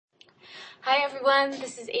Hi everyone,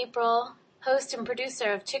 this is April, host and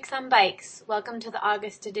producer of Chicks on Bikes. Welcome to the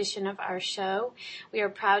August edition of our show. We are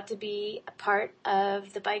proud to be a part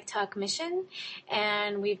of the Bike Talk mission,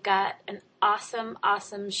 and we've got an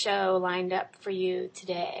awesome show lined up for you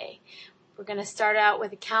today. We're going to start out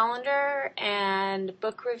with a calendar and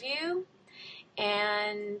book review,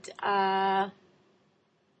 and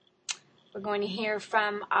we're going to hear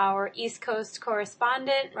from our East Coast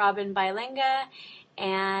correspondent, Robin Bailenga,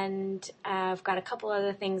 and I've got a couple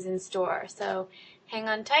other things in store. So hang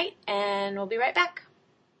on tight, and we'll be right back.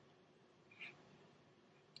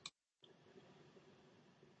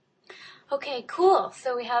 Okay, cool.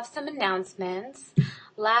 So we have some announcements.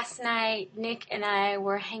 Last night, Nick and I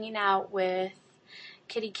were hanging out with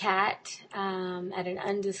Kitty Cat at an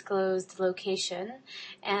undisclosed location,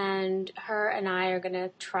 and her and I are going to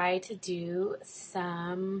try to do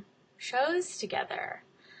some shows together,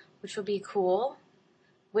 which will be cool.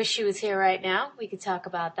 Wish she was here right now. We could talk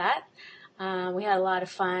about that. We had a lot of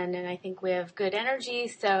fun, and I think we have good energy,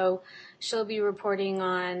 so she'll be reporting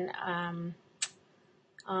on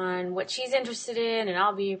what she's interested in, and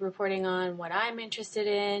I'll be reporting on what I'm interested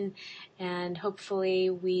in, and hopefully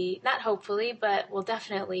we'll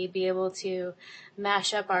definitely be able to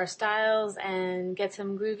mash up our styles and get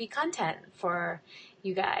some groovy content for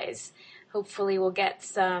you guys. Hopefully we'll get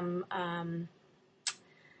some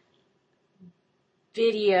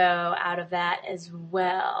video out of that as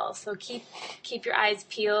well. So keep your eyes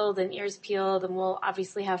peeled and ears peeled, and we'll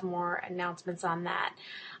obviously have more announcements on that.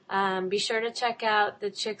 Be sure to check out the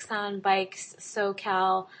Chicks on Bikes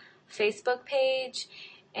SoCal Facebook page,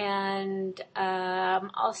 and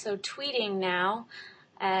also tweeting now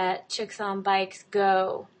at Chicks on Bikes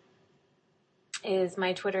Go is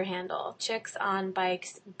my Twitter handle, Chicks on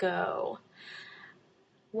Bikes Go.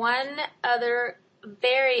 One other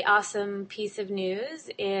very awesome piece of news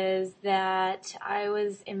is that I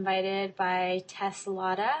was invited by Tess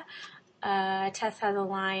Lotta. Tess has a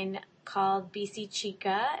line called BC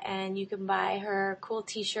Chica, and you can buy her cool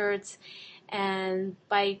t-shirts and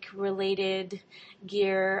bike-related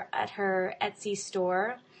gear at her Etsy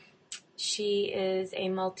store. She is a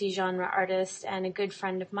multi-genre artist and a good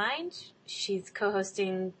friend of mine. She's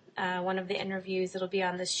co-hosting one of the interviews that'll be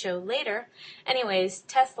on this show later. Anyways,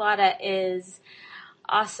 Tess Lotta is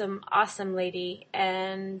awesome lady,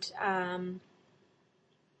 and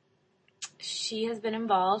she has been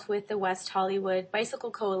involved with the West Hollywood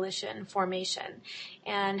Bicycle Coalition formation,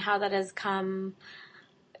 and how that has come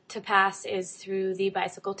to pass is through the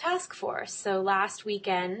Bicycle Task Force. So last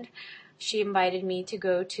weekend, she invited me to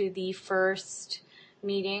go to the first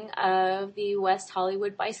meeting of the West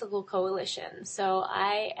Hollywood Bicycle Coalition. So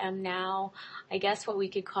I am now, I guess, what we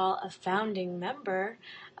could call a founding member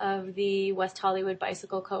of the West Hollywood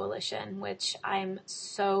Bicycle Coalition, which I'm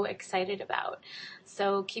so excited about.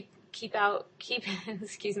 So keep your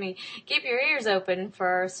ears open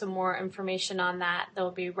for some more information on that. There'll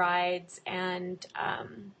be rides and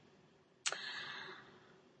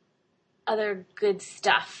other good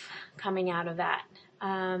stuff coming out of that.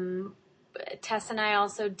 Tess and I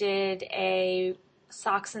also did a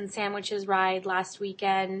Socks and Sandwiches ride last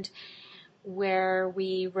weekend, where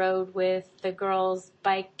we rode with the girls'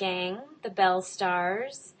 bike gang, the Bell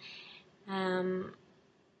Stars, and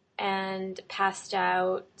passed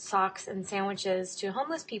out socks and sandwiches to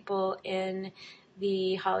homeless people in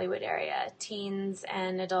the Hollywood area, teens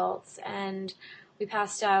and adults. And we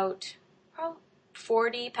passed out probably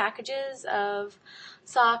 40 packages of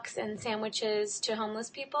socks and sandwiches to homeless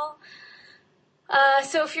people.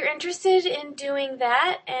 So if you're interested in doing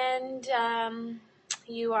that, and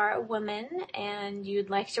you are a woman and you'd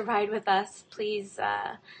like to ride with us, please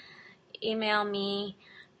email me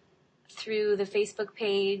through the Facebook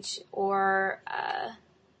page, or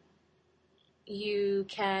you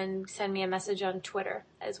can send me a message on Twitter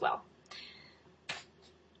as well.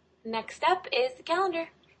 Next up is the calendar.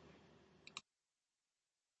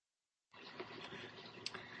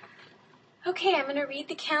 Okay, I'm going to read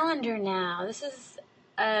the calendar now. This is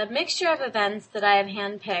a mixture of events that I have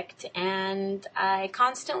handpicked, and I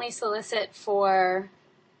constantly solicit for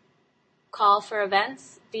call for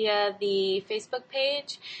events via the Facebook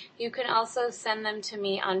page. You can also send them to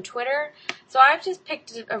me on Twitter. So I've just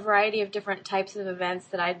picked a variety of different types of events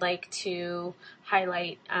that I'd like to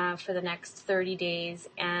highlight for the next 30 days,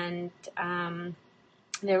 and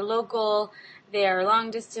they're local, they're long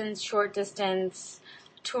distance, short distance,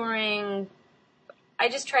 touring. I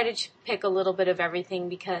just try to pick a little bit of everything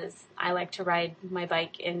because I like to ride my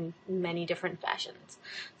bike in many different fashions.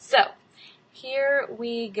 So here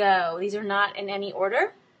we go. These are not in any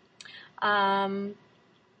order.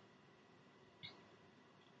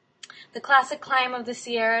 The classic climb of the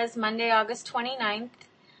Sierra is Monday, August 29th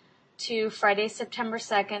to Friday, September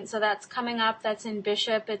 2nd. So that's coming up. That's in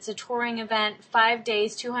Bishop. It's a touring event, 5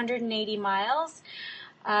 days, 280 miles.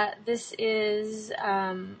 This is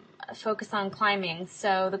focused on climbing.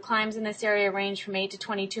 So the climbs in this area range from 8 to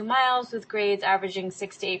 22 miles, with grades averaging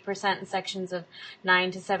 6 to 8% and sections of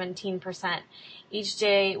 9 to 17%. Each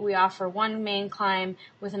day we offer one main climb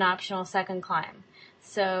with an optional second climb.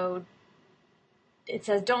 So it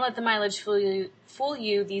says, don't let the mileage fool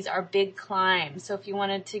you. These are big climbs. So if you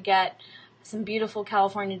wanted to get some beautiful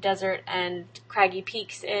California desert and craggy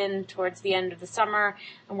peaks in towards the end of the summer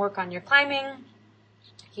and work on your climbing,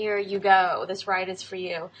 here you go. This ride is for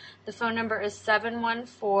you. The phone number is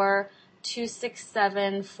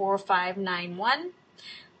 714-267-4591.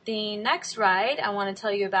 The next ride I want to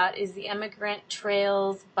tell you about is the Emigrant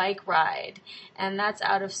Trails Bike Ride, and that's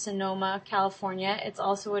out of Sonoma, California. It's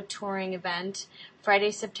also a touring event, Friday,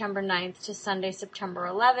 September 9th to Sunday, September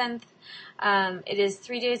 11th. It is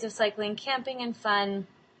 3 days of cycling, camping, and fun.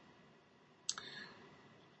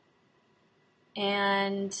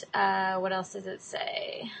 And what else does it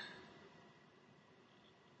say?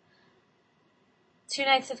 2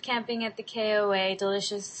 nights of camping at the KOA,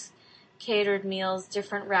 delicious catered meals,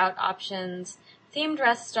 different route options, themed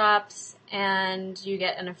rest stops, and you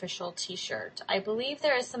get an official t-shirt. I believe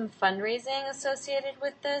there is some fundraising associated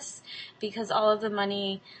with this because all of the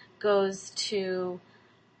money goes to...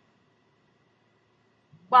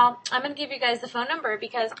 Well, I'm going to give you guys the phone number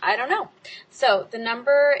because I don't know. So the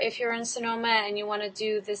number, if you're in Sonoma and you want to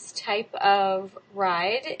do this type of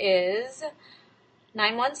ride, is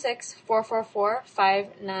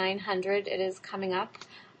 916-444-5900. It is coming up.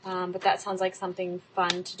 But that sounds like something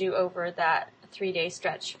fun to do over that 3-day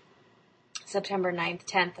stretch, September 9th,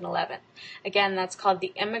 10th, and 11th. Again, that's called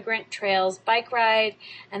the Emigrant Trails Bike Ride,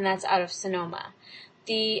 and that's out of Sonoma.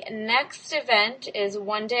 The next event is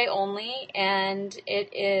 1 day only, and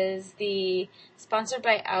it is sponsored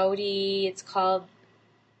by Audi. It's called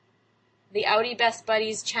the Audi Best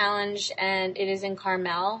Buddies Challenge, and it is in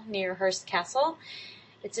Carmel near Hearst Castle.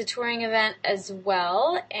 It's a touring event as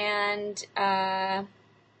well, and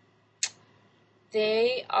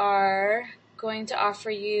they are going to offer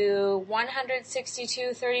you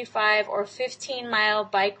 162.35 or 15-mile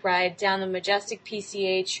bike ride down the majestic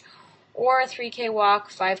PCH, or a 3K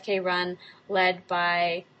walk, 5K run, led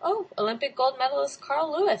by, Olympic gold medalist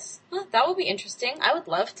Carl Lewis. That will be interesting. I would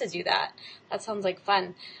love to do that. That sounds like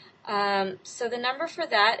fun. So the number for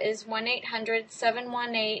that is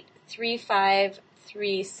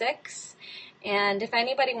 1-800-718-3536. And if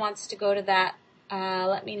anybody wants to go to that,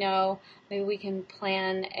 let me know. Maybe we can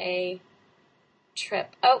plan a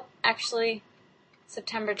trip. Oh, actually,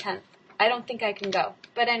 September 10th. I don't think I can go.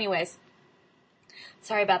 But anyways,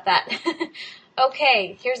 sorry about that.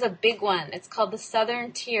 Okay, here's a big one. It's called the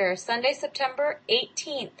Southern Tier, Sunday, September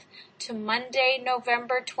 18th to Monday,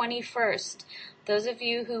 November 21st. Those of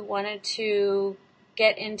you who wanted to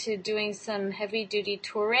get into doing some heavy-duty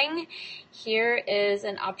touring, here is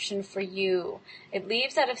an option for you. It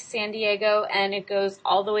leaves out of San Diego, and it goes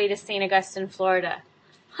all the way to St. Augustine, Florida.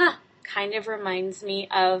 Kind of reminds me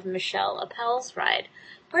of Michelle Appel's ride.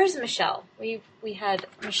 Where's Michelle? We had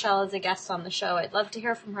Michelle as a guest on the show. I'd love to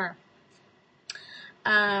hear from her.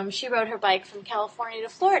 She rode her bike from California to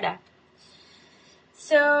Florida.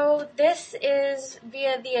 So this is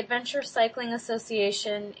via the Adventure Cycling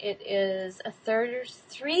Association. It is a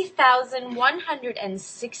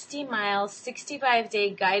 3,160 miles, 65-day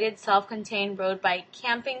guided self-contained road bike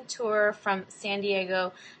camping tour from San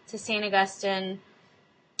Diego to St. Augustine,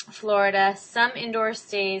 Florida. Some indoor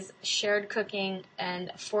stays, shared cooking,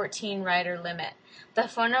 and 14 rider limit. The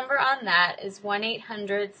phone number on that is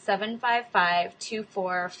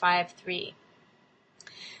 1-800-755-2453.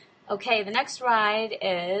 Okay, the next ride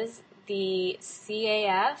is the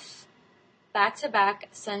CAF Back-to-Back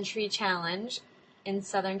Century Challenge in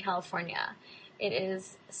Southern California. It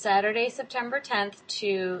is Saturday, September 10th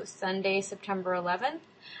to Sunday, September 11th,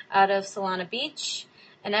 out of Solana Beach.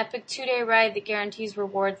 An epic 2-day ride that guarantees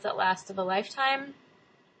rewards that last of a lifetime.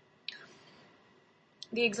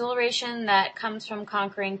 The exhilaration that comes from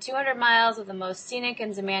conquering 200 miles of the most scenic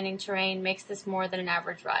and demanding terrain makes this more than an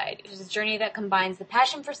average ride. It is a journey that combines the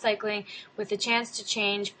passion for cycling with the chance to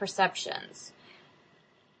change perceptions.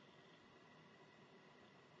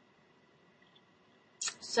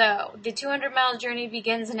 So, the 200-mile journey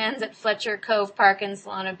begins and ends at Fletcher Cove Park in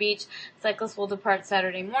Solana Beach. Cyclists will depart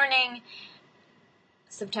Saturday morning,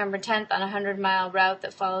 September 10th, on a 100-mile route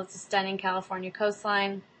that follows the stunning California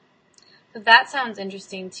coastline. If that sounds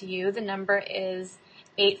interesting to you, the number is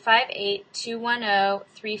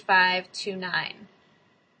 858-210-3529.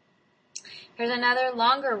 Here's another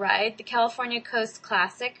longer ride, the California Coast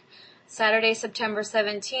Classic, Saturday, September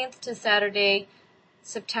 17th to Saturday,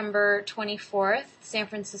 September 24th, San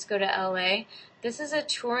Francisco to LA. This is a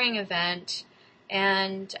touring event,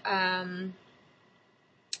 and I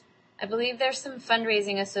believe there's some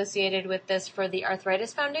fundraising associated with this for the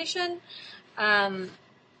Arthritis Foundation.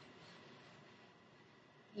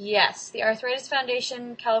 Yes, the Arthritis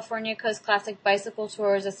Foundation California Coast Classic Bicycle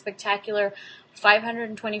Tour is a spectacular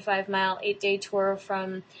 525-mile, 8-day tour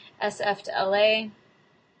from SF to LA.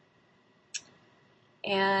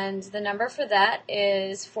 And the number for that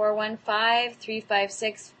is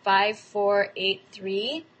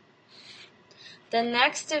 415-356-5483. The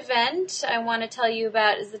next event I want to tell you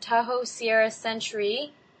about is the Tahoe Sierra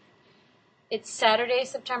Century. It's Saturday,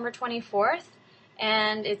 September 24th,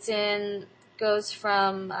 and goes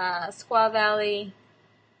from Squaw Valley.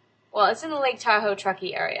 Well, it's in the Lake Tahoe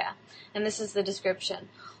Truckee area, and this is the description.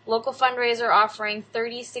 Local fundraiser offering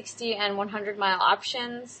 30, 60, and 100-mile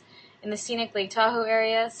options in the scenic Lake Tahoe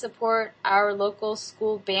area. Support our local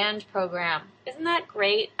school band program. Isn't that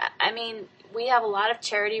great? I mean, we have a lot of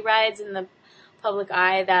charity rides in the public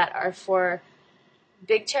eye that are for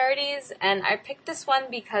big charities, and I picked this one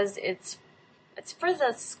because it's for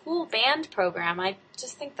the school band program. I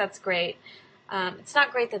just think that's great. It's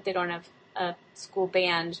not great that they don't have a school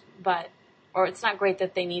band, or it's not great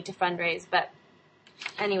that they need to fundraise, but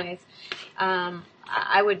anyways,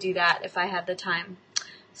 I would do that if I had the time.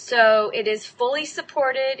 So it is fully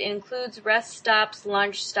supported, includes rest stops,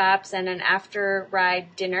 lunch stops, and an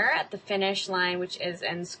after-ride dinner at the finish line, which is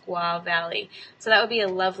in Squaw Valley. So that would be a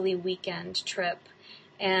lovely weekend trip.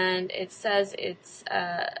 And it says it's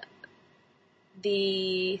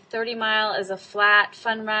the 30-mile is a flat,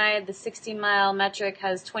 fun ride. The 60-mile metric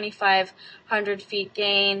has 2,500 feet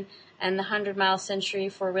gain, and the 100-mile Century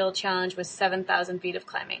for Real Challenge was 7,000 feet of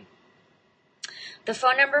climbing. The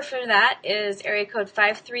phone number for that is area code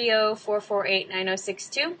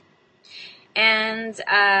 530-448-9062. And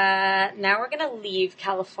now we're going to leave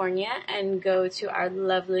California and go to our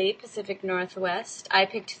lovely Pacific Northwest. I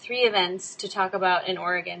picked 3 events to talk about in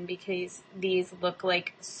Oregon because these look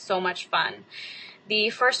like so much fun. The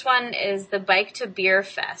first one is the Bike to Beer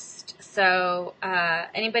Fest. So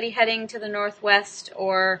anybody heading to the Northwest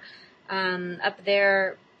or up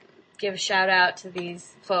there, give a shout out to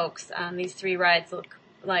these folks. These 3 rides look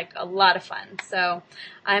like a lot of fun. So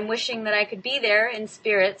I'm wishing that I could be there in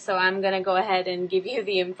spirit, so I'm going to go ahead and give you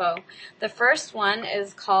the info. The first one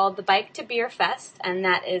is called the Bike to Beer Fest, and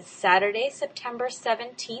that is Saturday, September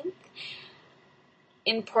 17th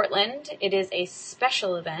in Portland. It is a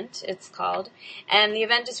special event, it's called, and the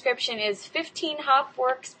event description is 15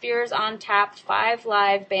 Hopworks beers on tap, 5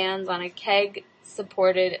 live bands on a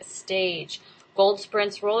keg-supported stage. Gold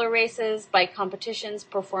sprints, roller races, bike competitions,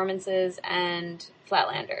 performances, and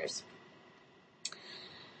flatlanders.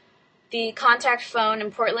 The contact phone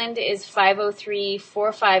in Portland is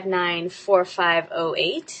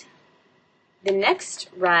 503-459-4508. The next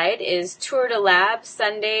ride is Tour de Lab,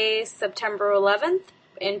 Sunday, September 11th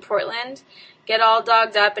in Portland. Get all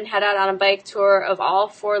dogged up and head out on a bike tour of all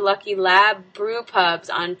 4 lucky lab brew pubs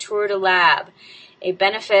on Tour de Lab, a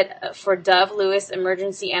benefit for Dove Lewis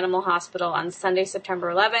Emergency Animal Hospital on Sunday,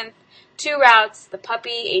 September 11th. 2 routes, the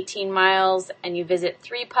Puppy, 18 miles, and you visit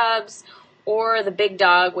 3 pubs, or the Big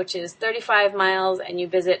Dog, which is 35 miles, and you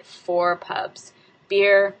visit 4 pubs.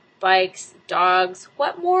 Beer, bikes, dogs,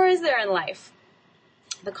 what more is there in life?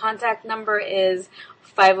 The contact number is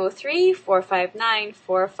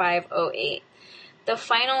 503-459-4508. The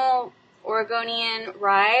final Oregonian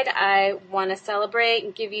ride I want to celebrate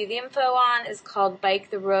and give you the info on is called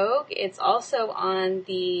Bike the Rogue. It's also on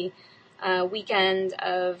the weekend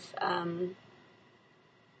of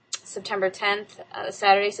September 10th,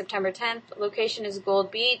 Saturday, September 10th. Location is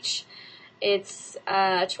Gold Beach. It's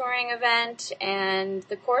a touring event, and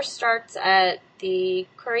the course starts at the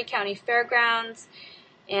Curry County Fairgrounds,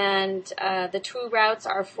 and the 2 routes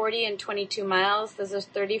are 40 and 22 miles. There's a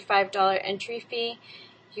 $35 entry fee.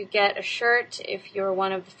 You get a shirt if you're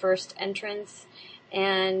one of the first entrants,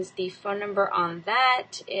 and the phone number on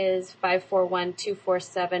that is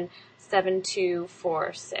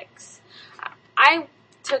 541-247-7246. I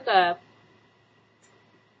took a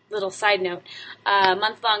little side note, a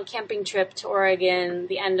month-long camping trip to Oregon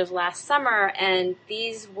the end of last summer, and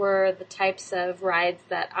these were the types of rides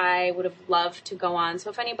that I would have loved to go on. So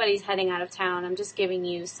if anybody's heading out of town, I'm just giving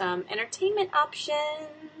you some entertainment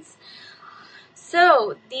options.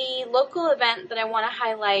 So, the local event that I want to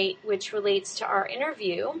highlight, which relates to our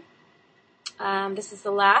interview, this is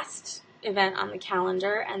the last event on the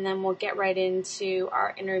calendar, and then we'll get right into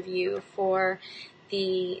our interview for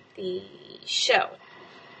the show.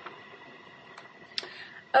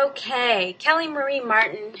 Okay, Kelly Marie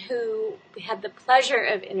Martin, who we had the pleasure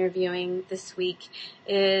of interviewing this week,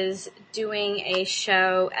 is doing a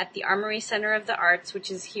show at the Armory Center of the Arts, which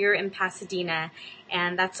is here in Pasadena,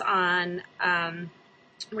 and that's on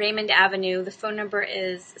Raymond Avenue. The phone number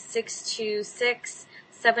is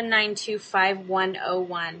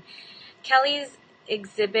 626-792-5101. Kelly's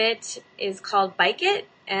exhibit is called Bike It,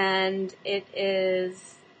 and it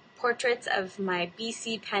is portraits of my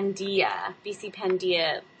BC Pandia. BC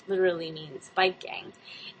Pandia literally means bike gang.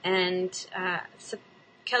 And so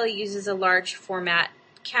Kelly uses a large format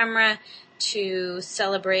camera to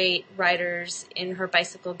celebrate riders in her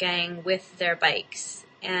bicycle gang with their bikes.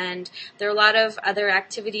 And there are a lot of other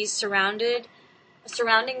activities surrounding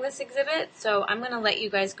this exhibit, so I'm going to let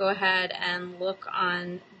you guys go ahead and look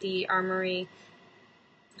on the Armory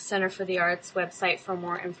Center for the Arts website for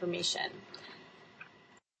more information.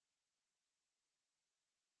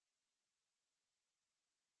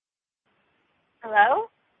 Hello?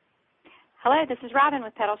 Hello, this is Robin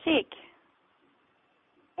with Pedal Chic.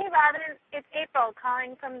 Hey, Robin. It's April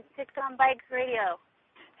calling from Six on Bikes Radio.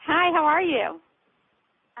 Hi, how are you?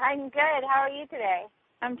 I'm good. How are you today?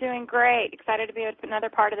 I'm doing great. Excited to be with another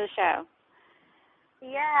part of the show.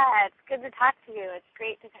 Yeah, it's good to talk to you. It's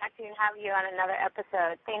great to talk to you and have you on another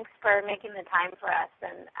episode. Thanks for making the time for us.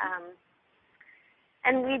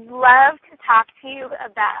 And we'd love to talk to you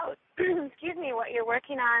about, excuse me, what you're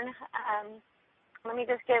working on. Let me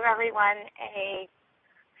just give everyone a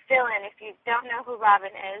fill-in. If you don't know who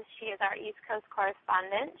Robin is, she is our East Coast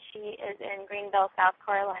correspondent. She is in Greenville, South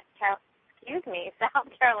Carolina,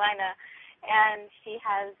 and she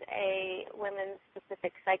has a women's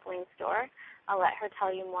specific cycling store. I'll let her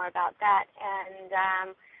tell you more about that.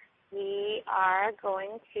 And we are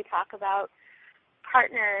going to talk about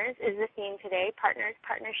partners is the theme today, partners,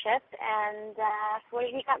 partnership, and what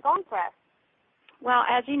have you got going for us? Well,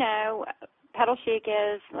 as you know, Pedal Chic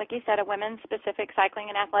is, like you said, a women's-specific cycling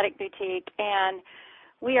and athletic boutique, and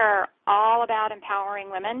we are all about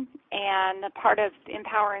empowering women, and a part of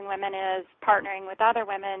empowering women is partnering with other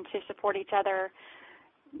women to support each other,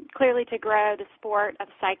 clearly to grow the sport of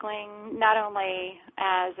cycling, not only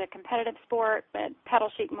as a competitive sport, but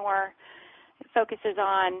Pedal Chic more focuses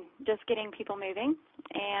on just getting people moving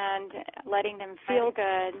and letting them feel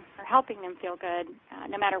good or helping them feel good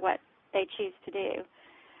no matter what they choose to do.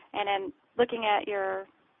 And in looking at your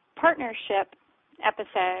partnership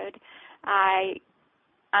episode,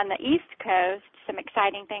 on the East Coast, some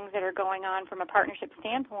exciting things that are going on from a partnership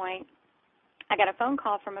standpoint. I got a phone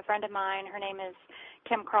call from a friend of mine. Her name is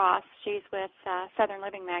Kim Cross. She's with Southern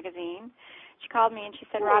Living magazine. She called me and she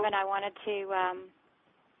said, Robin, I wanted to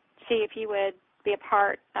see if you would be a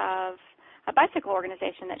part of a bicycle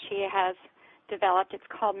organization that she has developed. It's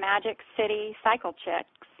called Magic City Cycle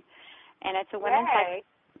Chicks, and it's a women's cycle.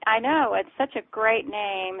 I know, it's such a great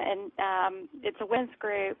name, and it's a women's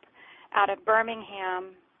group out of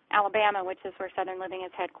Birmingham, Alabama, which is where Southern Living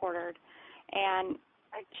is headquartered. And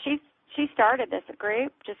she started this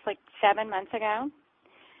group just like 7 months ago,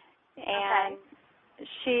 and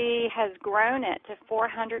she has grown it to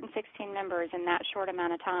 416 members in that short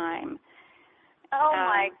amount of time. Oh,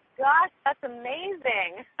 my gosh, that's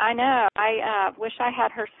amazing. I know. I wish I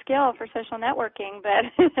had her skill for social networking,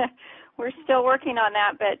 but we're still working on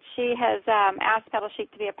that. But she has asked Pedal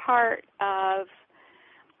Chic to be a part of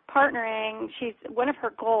partnering. One of her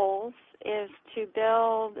goals is to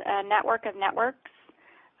build a network of networks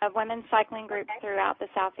of women's cycling groups throughout the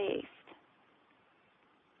Southeast.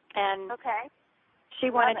 And she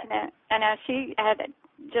wanted to know, and she had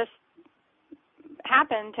just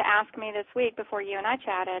happened to ask me this week before you and I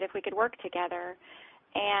chatted if we could work together.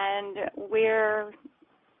 And we're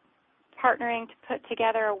partnering to put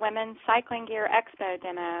together a women's cycling gear expo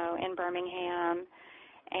demo in Birmingham,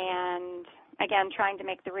 and again, trying to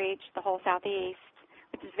make the reach the whole Southeast,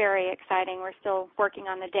 which is very exciting. We're still working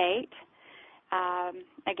on the date.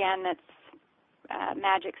 Again, that's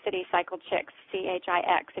Magic City Cycle Chicks,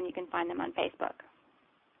 CHIX, and you can find them on Facebook.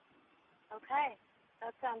 Okay.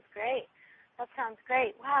 That sounds great.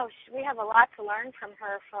 Wow, we have a lot to learn from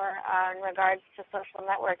her in regards to social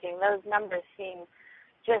networking. Those numbers seem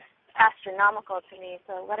just astronomical to me,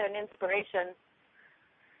 so what an inspiration.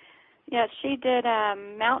 Yeah, she did a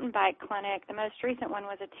mountain bike clinic. The most recent one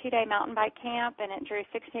was a 2-day mountain bike camp, and it drew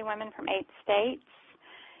 60 women from 8 states.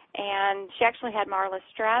 And she actually had Marla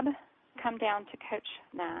Streb come down to coach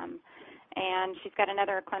them. And she's got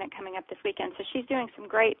another clinic coming up this weekend. So she's doing some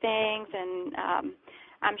great things, and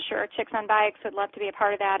I'm sure Chicks on Bikes would love to be a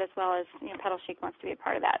part of that, as well as Pedal Chic wants to be a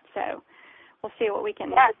part of that. So we'll see what we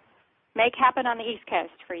can make happen on the East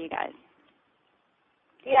Coast for you guys.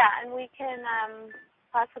 Yeah, and we can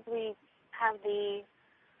possibly have the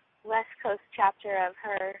West Coast chapter of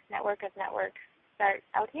her network of networks start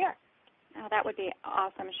out here. Oh, that would be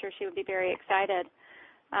awesome. I'm sure she would be very excited.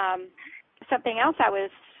 Something else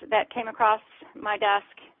that came across my desk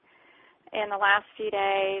in the last few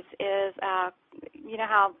days is, you know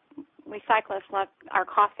how we cyclists love our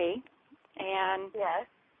coffee, and yes,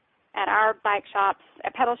 at our bike shops,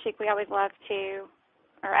 at Pedal Chic, we always love to,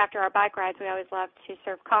 or after our bike rides, we always love to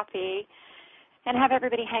serve coffee and have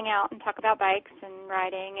everybody hang out and talk about bikes and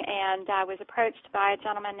riding. And I was approached by a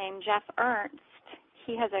gentleman named Jeff Ernst.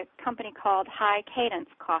 He has a company called High Cadence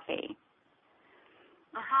Coffee.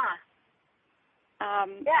 Uh-huh.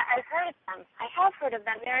 Yeah, I've heard of them. I have heard of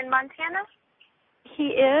them. They're in Montana?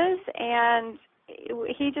 He is, and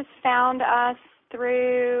he just found us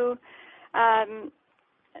through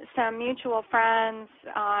some mutual friends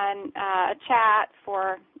on a chat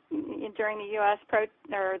during the U.S.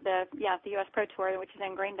 the U.S. Pro Tour, which is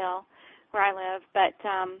in Greenville, where I live. But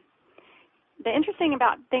the interesting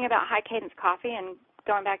thing about High Cadence Coffee, and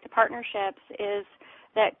going back to partnerships, is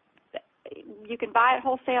that you can buy it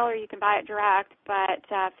wholesale or you can buy it direct, but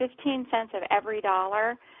 15 cents of every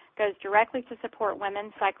dollar goes directly to support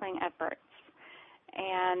women's cycling efforts.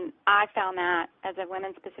 And I found that, as a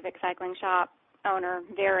women's-specific cycling shop owner,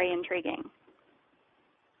 very intriguing.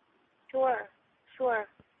 Sure. Do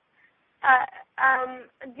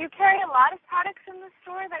you carry a lot of products in the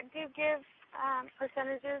store that do give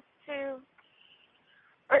percentages to,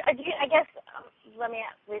 or do you, I guess, let me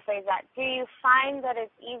rephrase that. Do you find that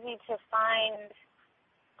it's easy to find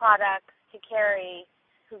products to carry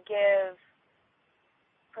who give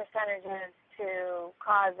percentages to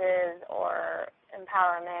causes or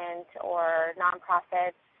empowerment or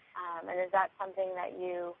nonprofits? And is that something that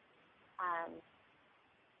you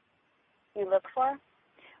look for?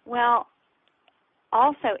 Well,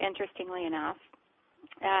 also interestingly enough,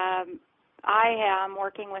 I am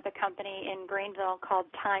working with a company in Greenville called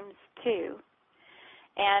Times2,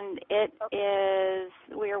 and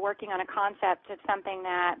we are working on a concept of something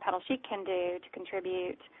that Pedal Chic can do to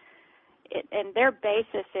contribute. And their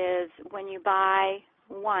basis is, when you buy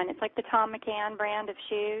one, it's like the Tom McCann brand of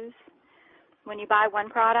shoes. When you buy one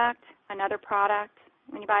product, another product.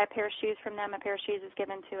 When you buy a pair of shoes from them, a pair of shoes is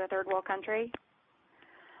given to a third world country.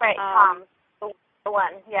 Right, the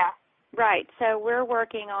one, yeah. Right. So we're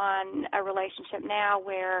working on a relationship now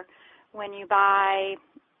where when you buy,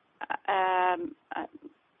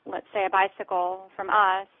 let's say, a bicycle from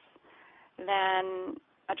us, then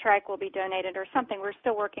a trike will be donated or something. We're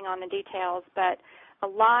still working on the details, but a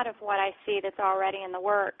lot of what I see that's already in the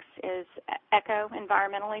works is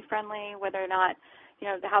environmentally friendly, whether or not,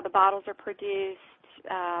 how the bottles are produced.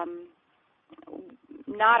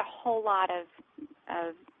 Not a whole lot of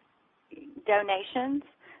donations.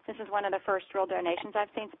 This is one of the first real donations I've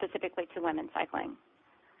seen specifically to women's cycling.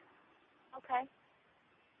 Okay.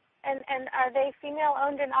 And are they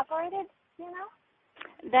female-owned and operated, do you know?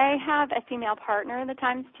 They have a female partner, the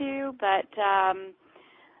Times2, but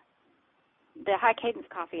the High Cadence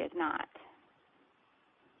Coffee is not.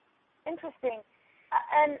 Interesting.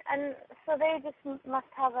 And so they just must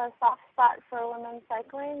have a soft spot for women's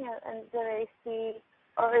cycling, and do they see,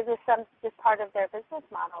 or is this just part of their business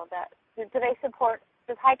model? Do they support,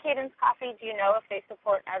 does High Cadence Coffee, do you know if they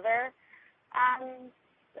support other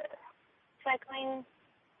cycling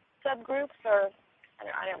subgroups, or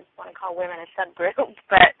I don't want to call women a subgroup,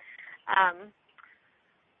 but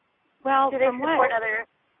do they support other?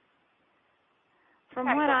 From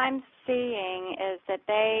what I'm seeing is that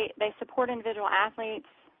they support individual athletes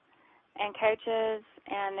and coaches,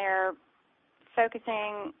 and they're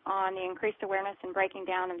focusing on the increased awareness and breaking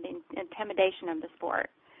down of the intimidation of the sport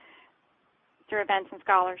through events and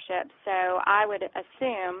scholarships. So I would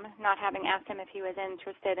assume, not having asked him if he was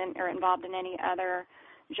interested in or involved in any other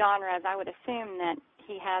genres, I would assume that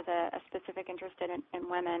he has a specific interest in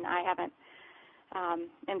women. I haven't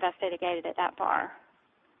investigated it that far.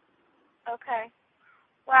 Okay.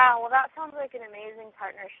 Wow, well, that sounds like an amazing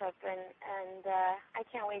partnership, and I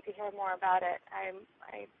can't wait to hear more about it.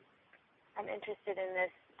 I'm interested in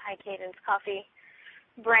this High Cadence Coffee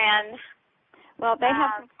brand. Well, they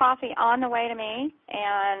have some coffee on the way to me,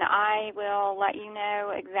 and I will let you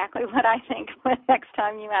know exactly what I think the next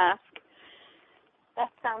time you ask.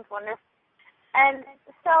 That sounds wonderful. And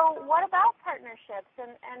so what about partnerships,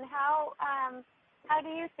 and how do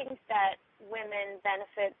you think that women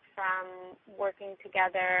benefit from working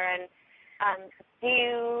together? And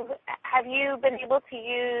have you been able to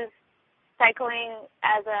use cycling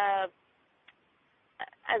as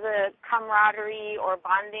as a camaraderie or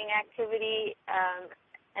bonding activity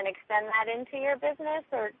and extend that into your business,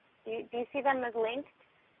 or do you see them as linked?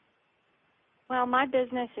 Well, my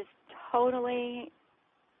business is totally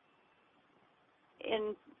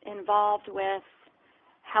involved with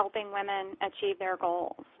helping women achieve their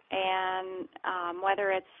goals, and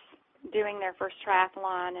whether it's doing their first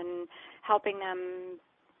triathlon and helping them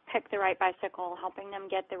pick the right bicycle, helping them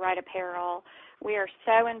get the right apparel. We are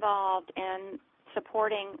so involved in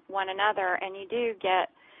supporting one another, and you do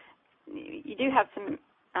have some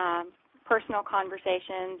personal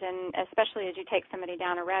conversations, and especially as you take somebody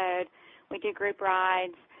down a road. We do group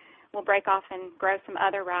rides. We'll break off and grow some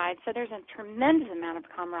other rides. So there's a tremendous amount of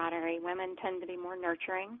camaraderie. Women tend to be more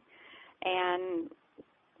nurturing, and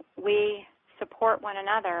we support one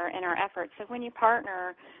another in our efforts. So when you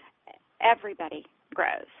partner, everybody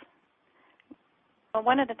grows. Well,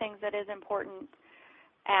 one of the things that is important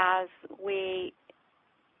as we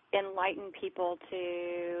enlighten people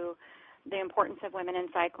to the importance of women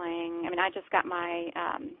in cycling, I mean, I just got my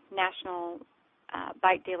National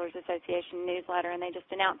Bike Dealers Association newsletter, and they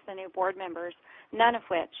just announced the new board members, none of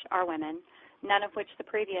which are women, none of which the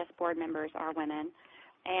previous board members are women.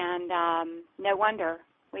 And no wonder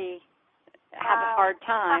we have a hard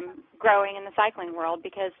time growing in the cycling world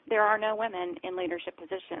because there are no women in leadership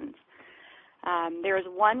positions. There is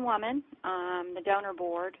one woman on the donor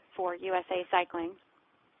board for USA Cycling.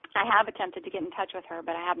 I have attempted to get in touch with her,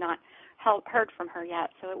 but I have not heard from her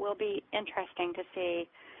yet. So it will be interesting to see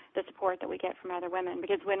the support that we get from other women,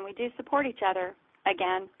 because when we do support each other,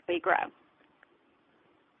 again, we grow.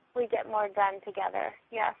 We get more done together.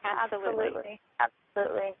 Yes, absolutely.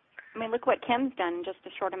 Absolutely. I mean, look what Kim's done in just a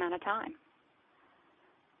short amount of time.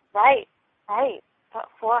 Right.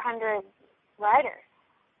 400 riders.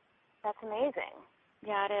 That's amazing.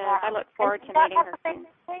 Yeah, it is. Yeah. I look forward to meeting her soon.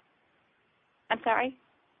 I'm sorry?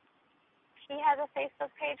 She has a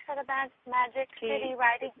Facebook page for the Magic City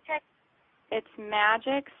Riding Chicks. It's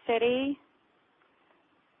Magic City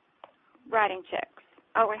Riding Chicks.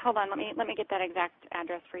 Oh, wait, hold on. Let me get that exact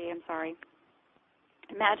address for you. I'm sorry.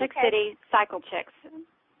 Magic City Cycle Chicks.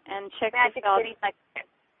 And Chicks Magic is spelled, City Cycle Chicks.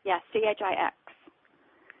 Yeah, CHIX.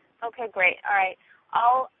 Okay, great. All right.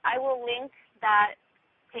 I will link that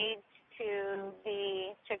page to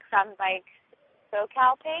the Chicks on Bikes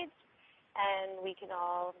SoCal page, and we can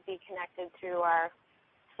all be connected through our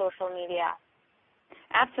social media.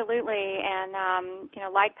 Absolutely, and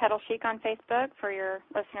like Pedal Chic on Facebook for your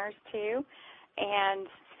listeners too, and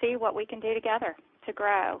see what we can do together to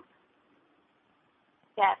grow.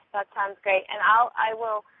 Yes, that sounds great, and I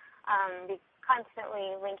will be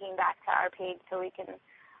constantly linking back to our page so we can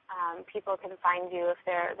people can find you if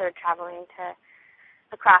they're traveling to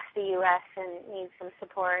across the U.S. and need some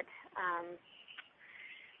support.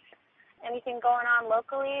 Anything going on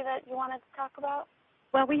locally that you wanted to talk about?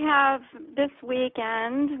 Well, we have this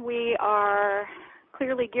weekend, we are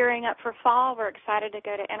clearly gearing up for fall. We're excited to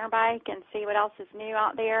go to Interbike and see what else is new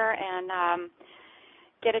out there and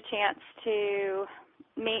get a chance to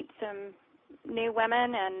meet some new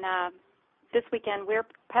women. And this weekend,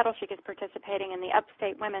 Pedal Chic is participating in the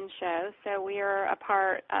Upstate Women's Show, so we are a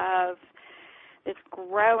part of this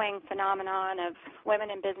growing phenomenon of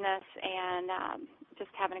women in business and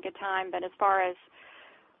just having a good time. But as far as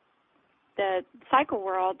the cycle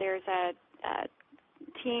world, there's a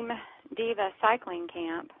Team Diva cycling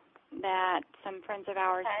camp that some friends of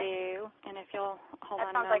ours do. And if you'll hold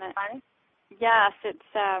on a moment. That sounds like fun. Yes,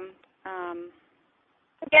 it's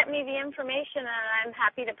get me the information, and I'm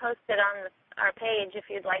happy to post it on our page if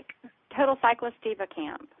you'd like. Total Cyclist Diva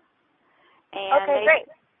Camp. And great.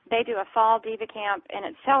 They do a fall Diva Camp, and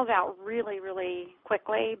it sells out really, really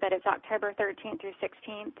quickly, but it's October 13th through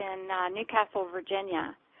 16th in Newcastle,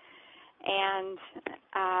 Virginia. And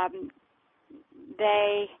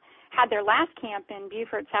they had their last camp in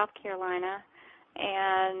Beaufort, South Carolina,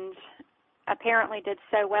 and apparently did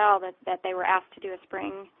so well that they were asked to do a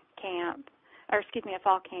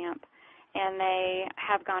fall camp. And they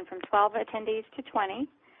have gone from 12 attendees to 20,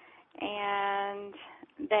 and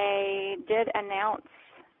they did announce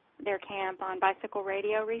their camp on Bicycle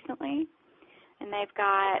Radio recently, and they've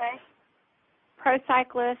got pro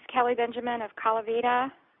cyclist Kelly Benjamin of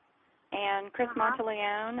Calavita and Chris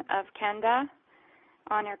Monteleone of Kenda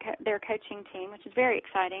on their coaching team, which is very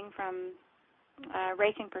exciting from a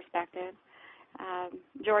racing perspective.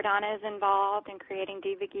 Jordana is involved in creating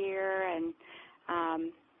Diva gear, and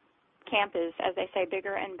camp is, as they say,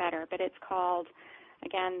 bigger and better, but it's called,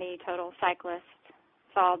 again, the Total Cyclist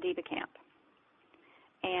Fall Diva Camp.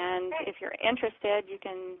 And if you're interested, you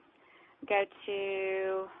can go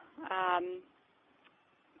to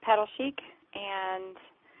Pedal Chic and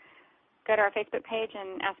go to our Facebook page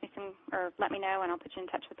and ask me or let me know, and I'll put you in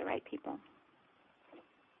touch with the right people.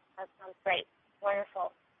 That sounds great.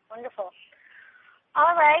 Wonderful. Wonderful.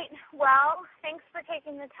 All right. Well, thanks for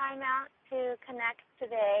taking the time out to connect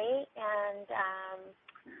today. And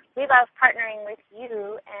we love partnering with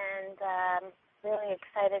you, and really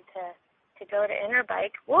excited to go to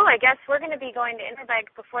Interbike. Well, I guess we're going to be going to Interbike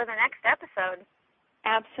before the next episode.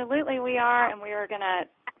 Absolutely we are, and we are going to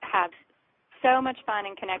have so much fun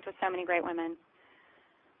and connect with so many great women.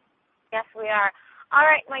 Yes, we are. All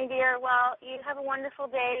right, my dear. Well, you have a wonderful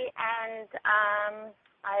day, and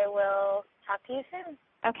I will talk to you soon.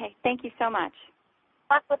 Okay, thank you so much.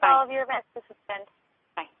 Good luck with Bye. all of your events this weekend.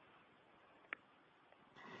 Bye.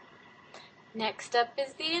 Next up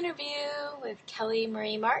is the interview with Kelly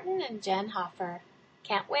Marie Martin and Jen Hoffer.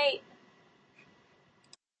 Can't wait.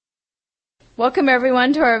 Welcome,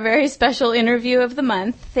 everyone, to our very special interview of the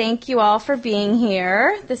month. Thank you all for being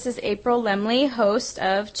here. This is April Lemley, host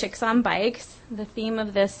of Chicks on Bikes. The theme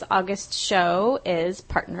of this August show is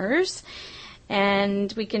partners.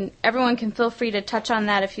 And everyone can feel free to touch on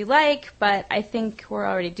that if you like, but I think we're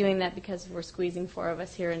already doing that because we're squeezing 4 of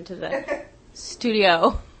us here into the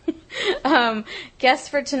studio. Guests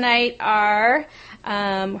for tonight are,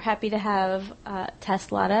 we're happy to have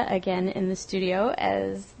Tess Latta again in the studio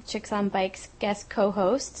as Chicks on Bikes guest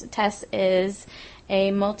co-host. Tess is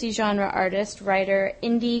a multi-genre artist, writer,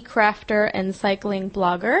 indie crafter, and cycling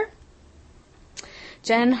blogger.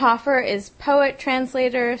 Jen Hoffer is poet,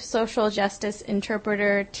 translator, social justice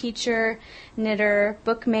interpreter, teacher, knitter,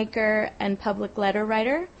 bookmaker, and public letter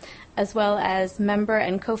writer, as well as member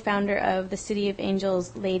and co-founder of the City of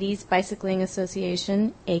Angels Ladies Bicycling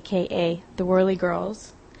Association, a.k.a. the Whirly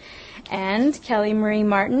Girls. And Kelly Marie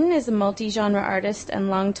Martin is a multi-genre artist and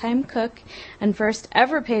longtime cook and first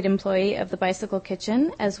ever paid employee of the Bicycle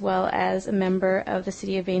Kitchen, as well as a member of the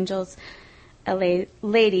City of Angels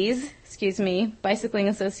Ladies Bicycling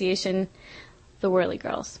Association, the Whirly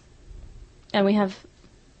Girls. And we have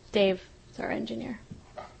Dave, as our engineer.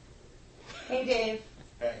 Hey, Dave.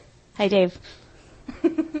 Hey. Hi, Dave.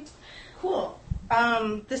 Cool.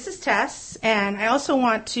 This is Tess, and I also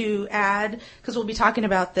want to add, because we'll be talking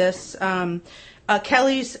about this,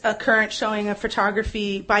 Kelly's current showing of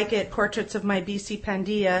photography, Bike It, Portraits of My BC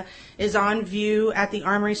Pandia, is on view at the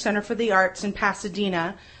Armory Center for the Arts in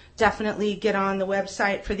Pasadena. Definitely get on the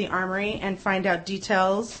website for the Armory and find out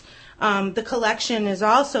details. The collection is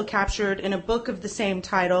also captured in a book of the same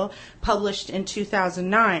title, published in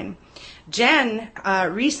 2009. Jen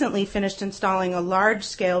recently finished installing a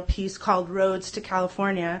large-scale piece called Roads to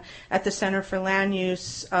California at the Center for Land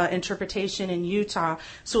Use Interpretation in Utah.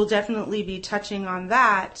 So we'll definitely be touching on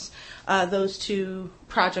that, those 2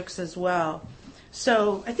 projects as well.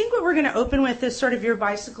 So I think what we're going to open with is sort of your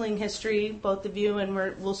bicycling history, both of you, and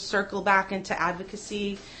we'll circle back into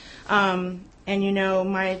advocacy. And,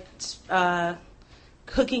 my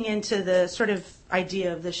hooking into the sort of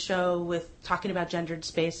idea of the show with talking about gendered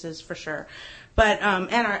spaces for sure, but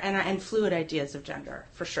and fluid ideas of gender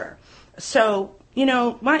for sure. So why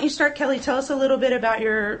don't you start, Kelly? Tell us a little bit about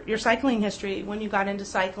your cycling history, when you got into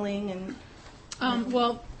cycling and.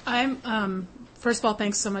 Well, I'm first of all,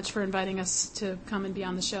 thanks so much for inviting us to come and be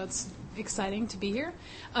on the show. It's exciting to be here.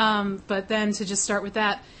 But then to just start with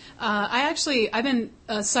that. I've been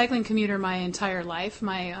a cycling commuter my entire life.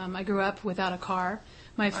 I grew up without a car.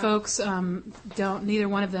 My folks neither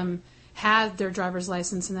one of them had their driver's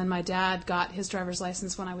license, and then my dad got his driver's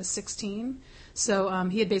license when I was 16. So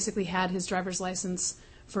he had basically had his driver's license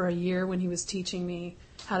for a year when he was teaching me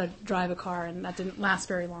how to drive a car, and that didn't last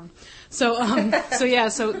very long. So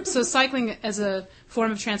so cycling as a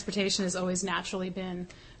form of transportation has always naturally been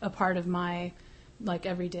a part of my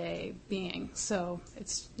everyday being. So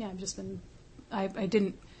I've just been, I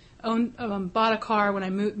didn't bought a car when I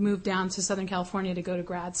moved down to Southern California to go to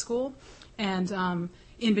grad school, and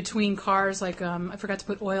in between cars, I forgot to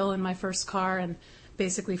put oil in my first car and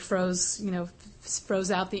basically froze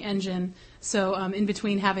out the engine. So in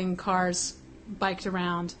between having cars, biked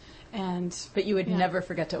around. But you would never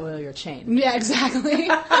forget to oil your chain. Yeah, exactly.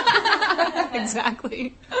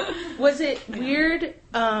 Exactly. Was it weird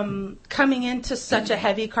coming into such a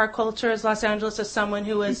heavy car culture as Los Angeles as someone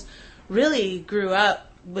who really grew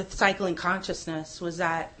up with cycling consciousness? Was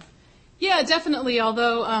that? Yeah, definitely.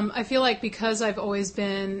 Although I feel like because I've always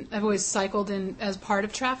cycled in as part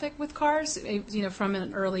of traffic with cars, from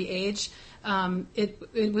an early age,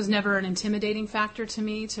 it was never an intimidating factor to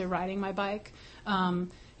me to riding my bike.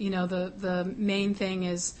 The main thing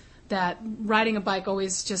is that riding a bike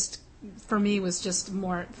always for me was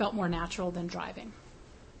felt more natural than driving.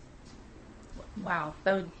 Wow,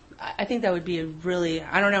 I think that would be a really,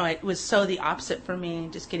 I don't know, it was so the opposite for me,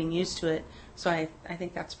 just getting used to it. So I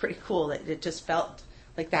think that's pretty cool that it just felt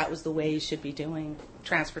like that was the way you should be doing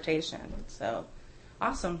transportation. So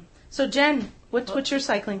awesome. So Jen, what's your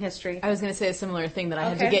cycling history? I was going to say a similar thing, that I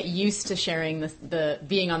had to get used to sharing the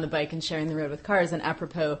being on the bike and sharing the road with cars. And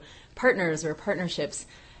apropos partners or partnerships,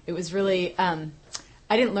 it was really,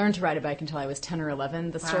 I didn't learn to ride a bike until I was 10 or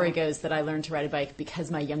 11. The story goes that I learned to ride a bike because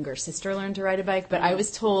my younger sister learned to ride a bike. But I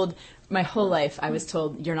was told, my whole life, I was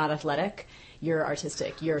told, you're not athletic, you're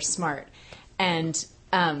artistic, you're smart. And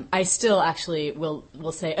I still actually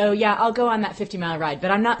will say, oh, yeah, I'll go on that 50-mile ride,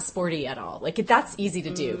 but I'm not sporty at all. Like, that's easy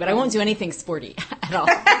to do, but I won't do anything sporty at all.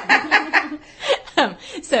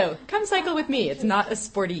 So come cycle with me. It's not a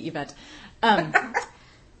sporty event.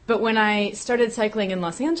 But when I started cycling in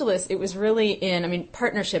Los Angeles, it was really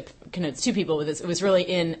partnership connotes two people with this. It was really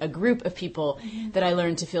in a group of people that I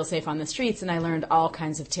learned to feel safe on the streets, and I learned all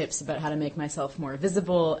kinds of tips about how to make myself more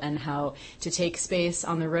visible and how to take space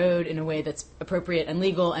on the road in a way that's appropriate and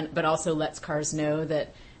legal, but also lets cars know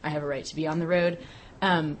that I have a right to be on the road.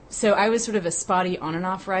 So I was sort of a spotty on and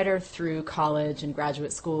off rider through college and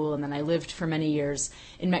graduate school, and then I lived for many years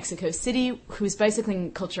in Mexico City, whose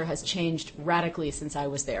bicycling culture has changed radically since I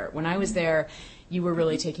was there. When I was there, you were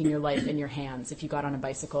really taking your life in your hands if you got on a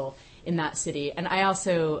bicycle in that city. And I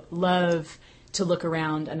also love to look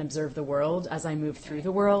around and observe the world as I move through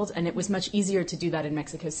the world. And it was much easier to do that in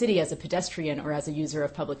Mexico City as a pedestrian or as a user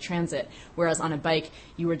of public transit, whereas on a bike,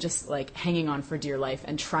 you were just like hanging on for dear life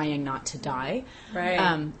and trying not to die.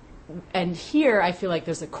 Right. And here, I feel like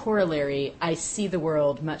there's a corollary. I see the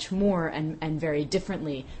world much more and very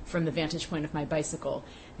differently from the vantage point of my bicycle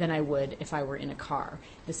than I would if I were in a car,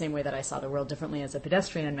 the same way that I saw the world differently as a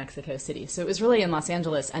pedestrian in Mexico City. So it was really in Los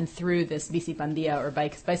Angeles and through this Bici Pandilla or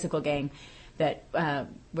bicycle gang that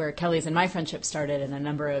where Kelly's and my friendship started, and a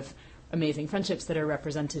number of amazing friendships that are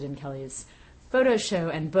represented in Kelly's photo show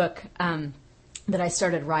and book, that I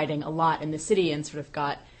started riding a lot in the city and sort of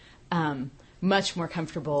got much more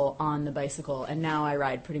comfortable on the bicycle. And now I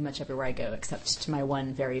ride pretty much everywhere I go, except to my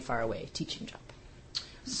one very far away teaching job.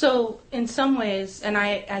 So in some ways, and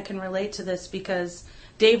I can relate to this because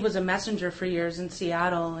Dave was a messenger for years in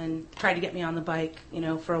Seattle and tried to get me on the bike,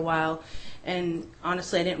 for a while. And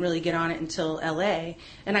honestly, I didn't really get on it until LA.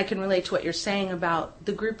 And I can relate to what you're saying about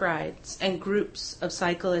the group rides and groups of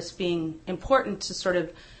cyclists being important to sort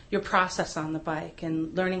of your process on the bike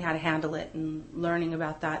and learning how to handle it and learning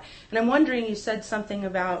about that. And I'm wondering, you said something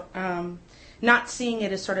about not seeing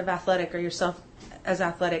it as sort of athletic or yourself as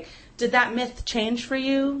athletic. Did that myth change for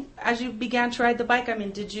you as you began to ride the bike? I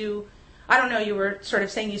mean, I don't know, you were sort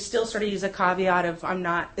of saying you still sort of use a caveat of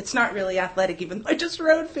it's not really athletic, even though I just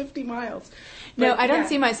rode 50 miles. But, no, I don't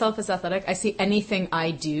see myself as athletic. I see anything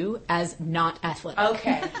I do as not athletic.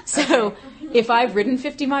 Okay. So if I've ridden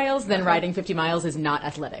 50 miles, then riding 50 miles is not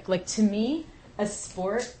athletic. Like, to me, a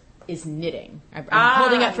sport is knitting. I'm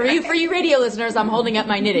holding up, for you radio listeners, I'm holding up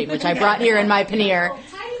my knitting, which I brought here in my pannier.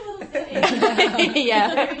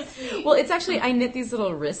 Yeah. Well, it's actually, I knit these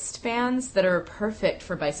little wristbands that are perfect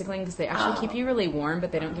for bicycling because they actually keep you really warm,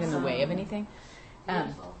 but they don't get in the way of anything.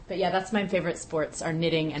 But yeah, that's my favorite sports, are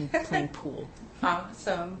knitting and playing pool.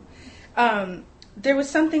 Awesome. There was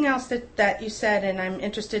something else that you said, and I'm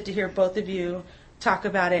interested to hear both of you talk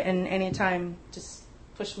about it, and anytime just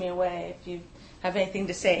push me away if you have anything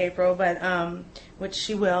to say, April, but which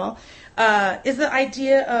she will, is the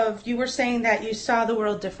idea of, you were saying that you saw the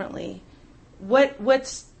world differently. What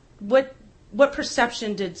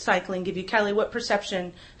perception did cycling give you? Kelly, what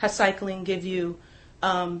perception has cycling give you?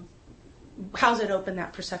 How's it open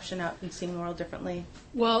that perception up and seeing the world differently?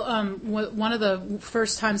 Well, one of the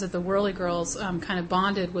first times that the Whirly Girls kind of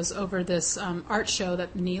bonded was over this art show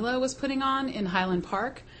that Neela was putting on in Highland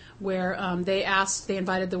Park, where they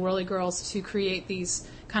invited the Whirly Girls to create these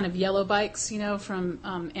kind of yellow bikes, from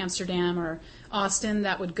Amsterdam or Austin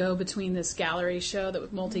that would go between this gallery show,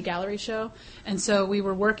 that multi-gallery show. And so we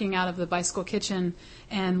were working out of the bicycle kitchen,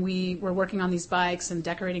 and we were working on these bikes and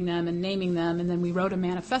decorating them and naming them, and then we wrote a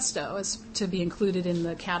manifesto as to be included in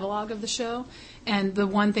the catalog of the show. And the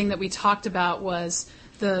one thing that we talked about was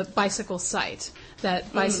the bicycle site.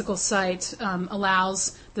 That bicycle site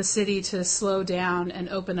allows the city to slow down and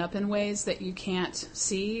open up in ways that you can't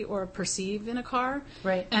see or perceive in a car.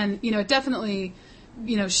 Right. And, it definitely,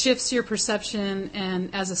 shifts your perception,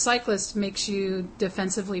 and as a cyclist makes you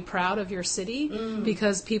defensively proud of your city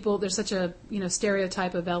because there's such a,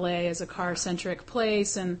 stereotype of LA as a car-centric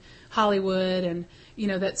place, and Hollywood, and,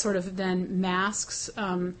 that sort of then masks,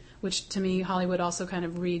 which to me Hollywood also kind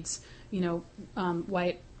of reads,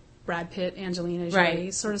 white Brad Pitt, Angelina Jolie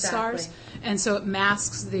Right, sort of exactly. stars. And so it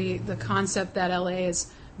masks the concept that LA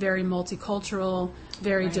is very multicultural,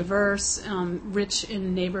 very diverse, rich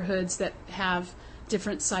in neighborhoods that have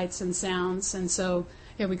different sights and sounds. And so,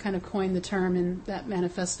 yeah, we kind of coined the term in that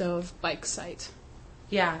manifesto of bike sight.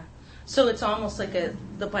 Yeah. So it's almost like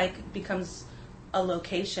the bike becomes a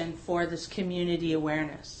location for this community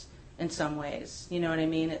awareness in some ways. You know what I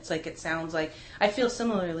mean? It's like, it sounds like, I feel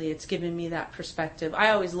similarly, it's given me that perspective. I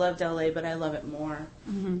always loved LA, but I love it more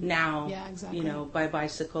now, Yeah, exactly. you know, by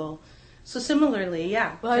bicycle. So similarly,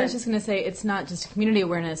 yeah. Well, I was just going to say, it's not just a community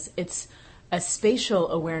awareness, it's a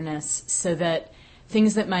spatial awareness so that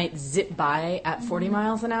things that might zip by at 40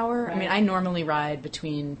 miles an hour. Right. I mean, I normally ride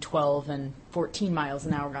between 12 and 14 miles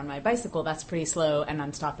an hour on my bicycle. That's pretty slow, and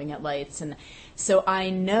I'm stopping at lights. And so I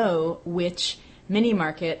know which mini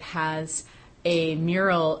market has a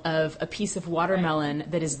mural of a piece of watermelon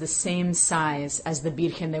that is the same size as the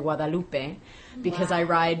Virgen de Guadalupe because I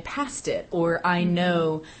ride past it. Or I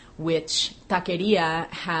know which taqueria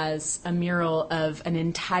has a mural of an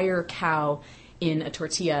entire cow in a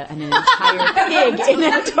tortilla and an entire pig in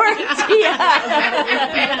a tortilla.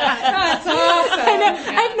 That's awesome.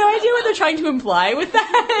 I have no idea what they're trying to imply with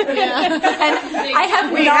that. And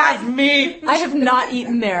I have not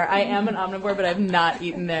eaten there. I am an omnivore, but I've not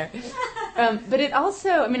eaten there. But it also,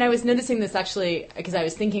 I mean, I was noticing this actually because I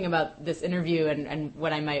was thinking about this interview and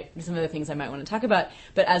what some of the things I might want to talk about.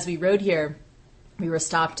 But as we rode here, we were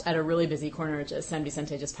stopped at a really busy corner. San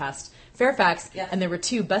Vicente just past Fairfax, and there were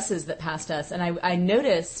two buses that passed us. And I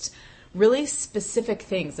noticed really specific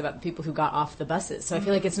things about the people who got off the buses. So I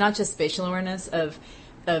feel like it's not just spatial awareness of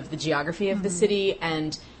the geography of the city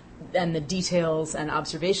and the details and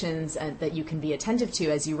observations that you can be attentive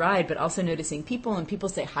to as you ride, but also noticing people, and people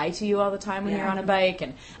say hi to you all the time when you're on a bike,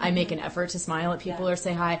 and I make an effort to smile at people or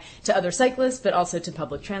say hi to other cyclists, but also to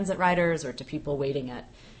public transit riders or to people waiting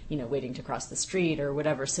to cross the street or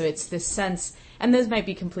whatever. So it's this sense, and those might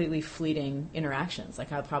be completely fleeting interactions.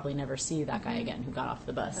 Like I'll probably never see that guy again who got off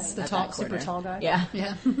the bus. The tall, super tall guy. Yeah.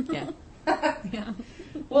 Yeah. Yeah.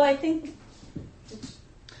 Well, I think...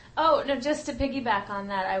 Oh, no, just to piggyback on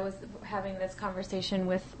that, I was having this conversation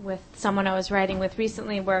with someone I was riding with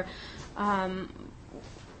recently where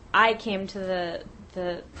I came to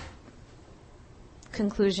the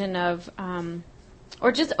conclusion of,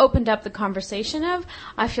 or just opened up the conversation of,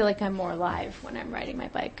 I feel like I'm more alive when I'm riding my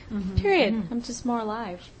bike. Period. I'm just more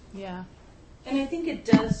alive. Yeah. And I think it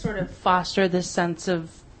does sort of foster this sense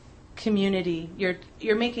of community.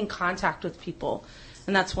 You're making contact with people.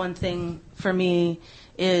 And that's one thing for me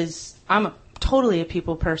is I'm totally a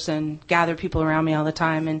people person, gather people around me all the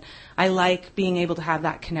time, and I like being able to have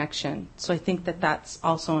that connection. So I think that that's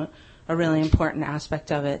also a really important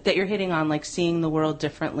aspect of it, that you're hitting on, like seeing the world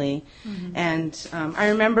differently. And I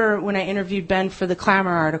remember when I interviewed Ben for the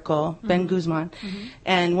Clamor article, Ben Guzman,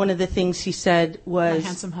 and one of the things he said was... My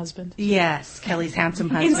handsome husband. Yes, Kelly's handsome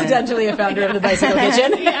husband. Incidentally, a founder of the Bicycle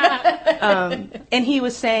Kitchen. And he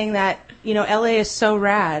was saying that, you know, LA is so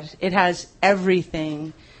rad. It has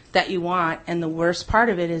everything that you want, and the worst part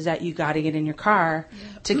of it is that you got to get in your car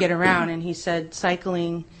to get around. And he said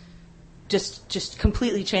cycling just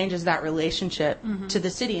completely changes that relationship to the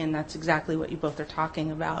city, and that's exactly what you both are talking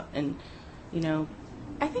about. And, you know...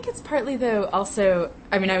 I think it's partly, though, also,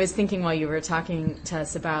 I mean, I was thinking while you were talking to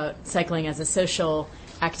us about cycling as a social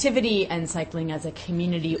activity and cycling as a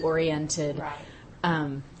community-oriented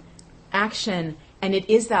action, and it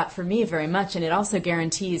is that for me very much, and it also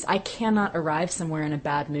guarantees I cannot arrive somewhere in a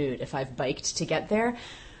bad mood if I've biked to get there.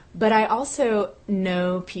 But I also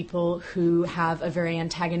know people who have a very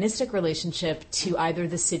antagonistic relationship to either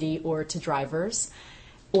the city or to drivers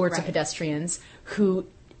or to pedestrians who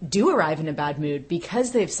do arrive in a bad mood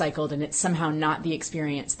because they've cycled and it's somehow not the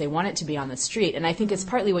experience they want it to be on the street. And I think it's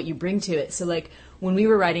partly what you bring to it. So like when we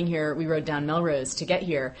were riding here, we rode down Melrose to get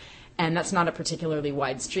here. And that's not a particularly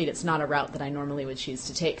wide street. It's not a route that I normally would choose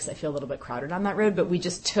to take because I feel a little bit crowded on that road. But we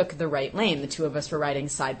just took the right lane. The two of us were riding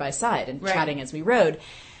side by side and chatting as we rode.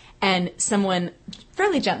 And someone,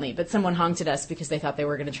 fairly gently, but someone honked at us because they thought they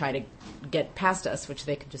were going to try to get past us, which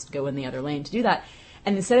they could just go in the other lane to do that.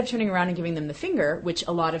 And instead of turning around and giving them the finger, which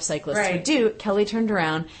a lot of cyclists would do, Kelly turned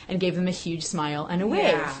around and gave them a huge smile and a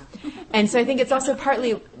wave. And so I think it's also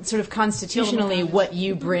partly sort of constitutionally what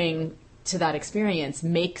you bring to that experience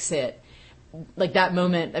makes it like that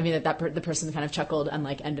moment. I mean, the person kind of chuckled and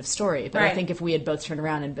like end of story. But I think if we had both turned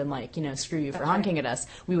around and been like, you know, screw you for honking at us,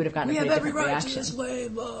 we would have gotten a pretty different reaction. This way,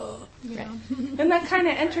 blah. And that kind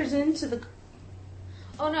of enters into the...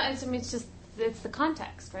 Oh, no, I mean, it's just it's the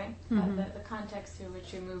context, right? The context through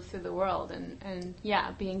which we move through the world, and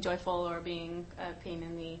being joyful or being a pain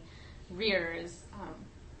in the rear is.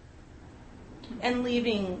 And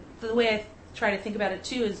leaving, the way I try to think about it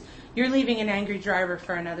too is you're leaving an angry driver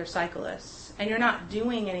for another cyclist, and you're not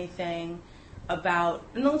doing anything about,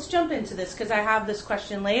 and let's jump into this because I have this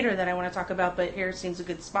question later that I want to talk about, but here seems a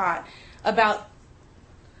good spot, about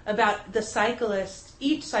the cyclist,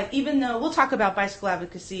 even though we'll talk about bicycle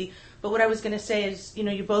advocacy, but what I was going to say is,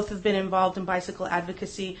 you both have been involved in bicycle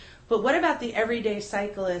advocacy, but what about the everyday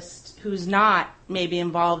cyclist who's not maybe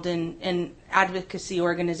involved in advocacy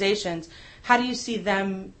organizations? How do you see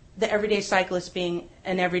them, the everyday cyclist, being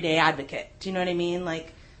an everyday advocate? Do you know what I mean?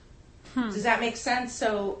 Like, does that make sense?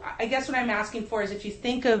 So I guess what I'm asking for is if you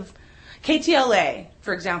think of KTLA,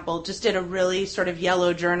 for example, just did a really sort of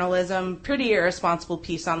yellow journalism, pretty irresponsible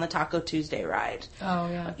piece on the Taco Tuesday ride. Oh,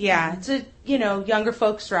 yeah. Yeah, it's a, younger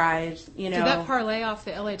folks ride, Did that parlay off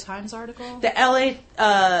the LA Times article? The LA,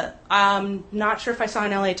 I'm not sure if I saw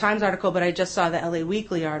an LA Times article, but I just saw the LA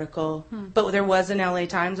Weekly article. But there was an LA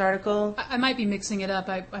Times article. I might be mixing it up.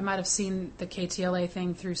 I might have seen the KTLA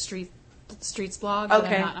thing through Street's blog,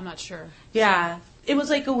 okay. but I'm not sure. Yeah. It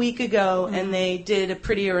was like a week ago, and they did a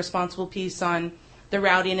pretty irresponsible piece on the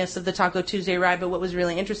rowdiness of the Taco Tuesday ride, but what was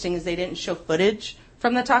really interesting is they didn't show footage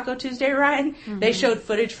from the Taco Tuesday ride. They showed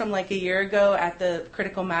footage from like a year ago at the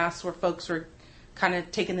Critical Mass where folks were kind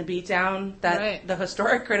of taking the beat down, the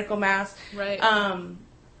historic Critical Mass. Right.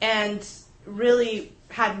 And really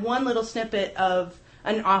had one little snippet of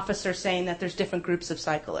an officer saying that there's different groups of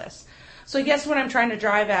cyclists. So I guess what I'm trying to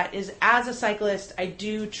drive at is, as a cyclist,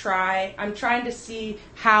 I'm trying to see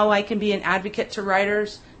how I can be an advocate to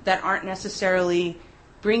riders that aren't necessarily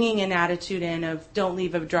bringing an attitude in of don't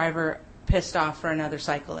leave a driver pissed off for another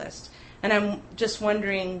cyclist. And I'm just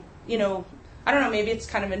wondering, I don't know, maybe it's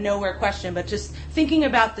kind of a nowhere question, but just thinking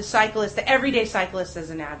about the cyclist, the everyday cyclist as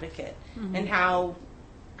an advocate, and how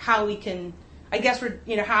we can,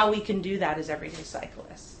 how we can do that as everyday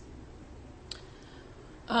cyclists.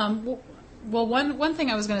 Well, one thing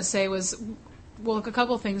I was going to say was, a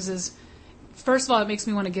couple of things is, first of all, it makes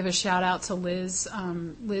me want to give a shout out to Liz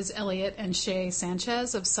Elliott and Shay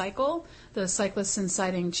Sanchez of Cycle, the Cyclists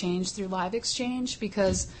Inciting Change Through Live Exchange,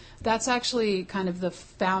 because that's actually kind of the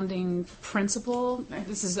founding principle.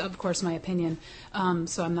 This is, of course, my opinion,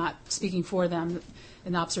 so I'm not speaking for them.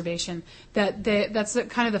 An observation that's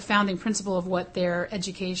kind of the founding principle of what their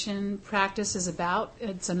education practice is about.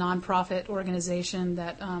 It's a nonprofit organization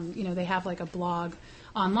that they have like a blog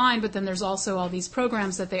online, but then there's also all these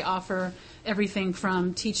programs that they offer, everything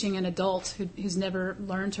from teaching an adult who's never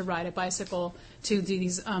learned to ride a bicycle to do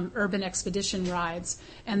these urban expedition rides.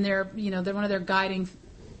 And they're one of their guiding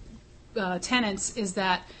tenets is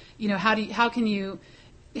that how can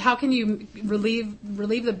you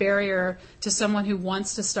relieve the barrier to someone who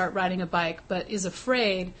wants to start riding a bike but is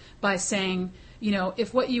afraid, by saying,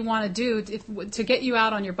 if what you want to do to get you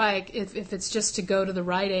out on your bike, if it's just to go to the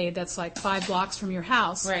Rite Aid that's like 5 blocks from your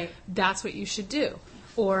house, right, that's what you should do.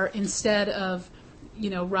 Or instead of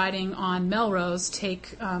riding on Melrose,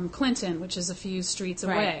 take Clinton, which is a few streets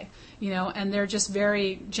away. Right. And they're just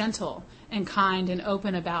very gentle and kind and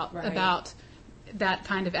open about that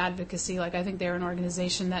kind of advocacy. Like, I think they're an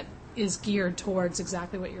organization that is geared towards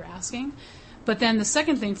exactly what you're asking. But then the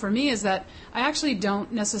second thing for me is that I actually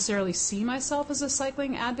don't necessarily see myself as a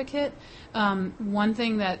cycling advocate. One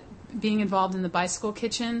thing that being involved in the Bicycle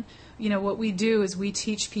Kitchen, what we do is we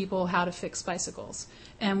teach people how to fix bicycles.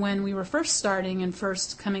 And when we were first starting and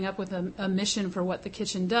first coming up with a mission for what the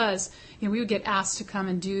kitchen does, we would get asked to come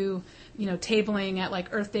and do tabling at like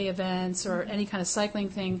Earth Day events or any kind of cycling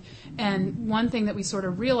thing. And one thing that we sort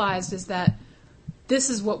of realized is that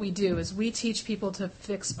this is what we do, is we teach people to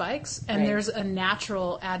fix bikes, and there's a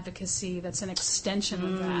natural advocacy that's an extension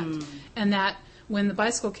of that. And that when the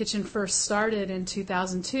Bicycle Kitchen first started in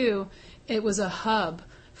 2002, it was a hub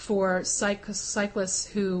for cyclists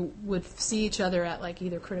who would see each other at like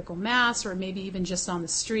either Critical Mass or maybe even just on the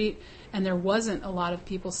street, and there wasn't a lot of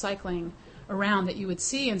people cycling around that you would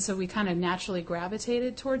see, and so we kind of naturally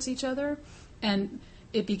gravitated towards each other, and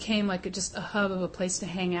it became like just a hub of a place to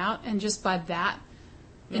hang out. And just by that,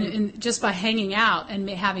 and just by hanging out and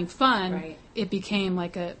having fun, it became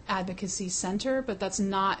like a advocacy center. But that's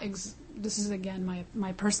not. This is again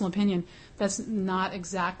my personal opinion. That's not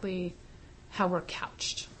exactly how we're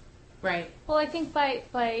couched. Right. Well, I think by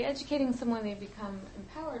educating someone, they become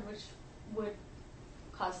empowered, which would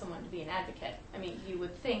cause someone to be an advocate. I mean, you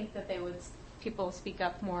would think that people speak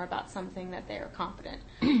up more about something that they are competent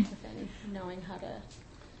within knowing how to do something.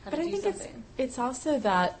 But I think it's also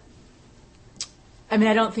that I mean,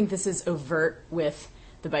 I don't think this is overt with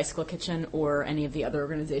the Bicycle Kitchen or any of the other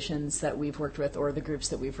organizations that we've worked with or the groups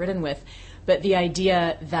that we've ridden with, but the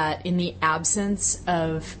idea that in the absence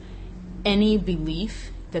of any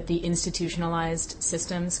belief that the institutionalized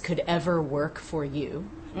systems could ever work for you,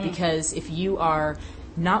 because if you are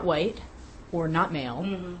not white or not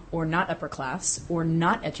male or not upper class or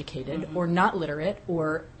not educated or not literate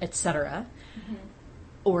or et cetera,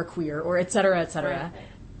 or queer or et cetera, right.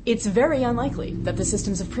 It's very unlikely that the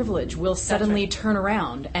systems of privilege will suddenly turn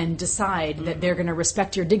around and decide that they're going to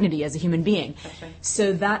respect your dignity as a human being.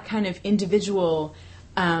 So that kind of individual,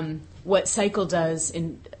 what Cycle does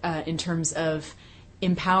in terms of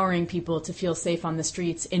empowering people to feel safe on the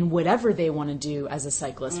streets in whatever they want to do as a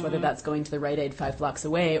cyclist, whether that's going to the Rite Aid 5 blocks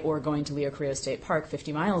away or going to Leo Carrillo State Park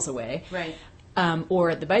 50 miles away. Right. Or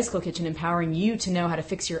at the Bicycle Kitchen, empowering you to know how to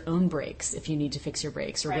fix your own brakes if you need to fix your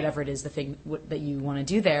brakes or whatever it is the thing that you want to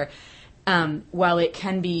do there. While it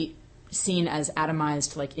can be seen as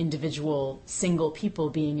atomized, like individual single people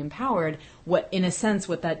being empowered, in a sense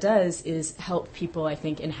what that does is help people, I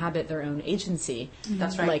think, inhabit their own agency.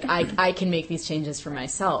 That's right. Like I can make these changes for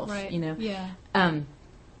myself, you know? Yeah. And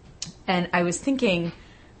I was thinking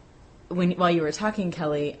while you were talking,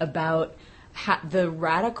 Kelly, about the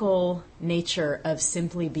radical nature of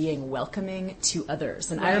simply being welcoming to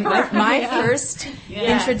others. And I remember my first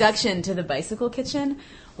introduction to the Bicycle Kitchen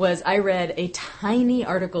was I read a tiny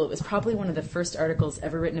article. It was probably one of the first articles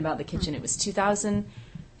ever written about the kitchen. It was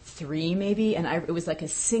 2003 maybe, and it was like a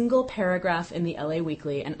single paragraph in the LA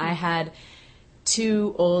Weekly, and I had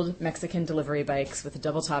 2 old Mexican delivery bikes with a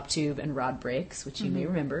double top tube and rod brakes, which you may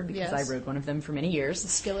remember because I rode one of them for many years. The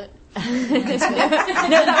Skillet. No,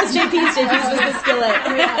 that was JP's. JP's was the Skillet.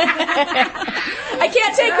 I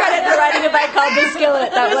can't take credit for riding a bike called the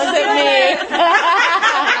Skillet. That wasn't me.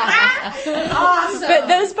 Awesome. But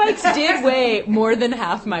those bikes did weigh more than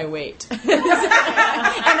half my weight. And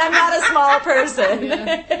I'm not a small person.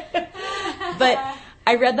 But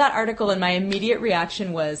I read that article and my immediate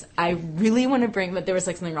reaction was, I really want to but there was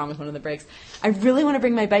like something wrong with one of the brakes. I really want to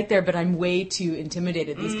bring my bike there, but I'm way too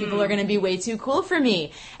intimidated. These people are going to be way too cool for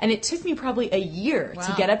me. And it took me probably a year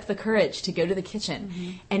to get up the courage to go to the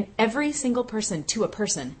kitchen. And every single person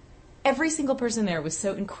there was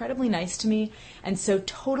so incredibly nice to me and so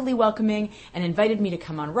totally welcoming and invited me to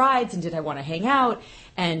come on rides and did I want to hang out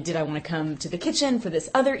and did I want to come to the kitchen for this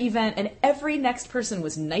other event, and every next person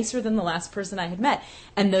was nicer than the last person I had met,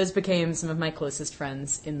 and those became some of my closest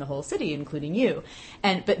friends in the whole city, including you.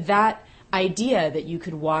 But that idea that you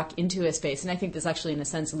could walk into a space, and I think this actually in a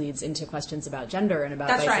sense leads into questions about gender and about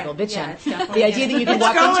bicycle bitching. Yeah, the idea that you can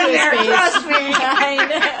walk into a space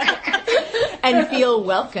and feel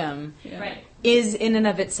welcome is in and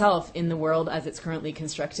of itself, in the world as it's currently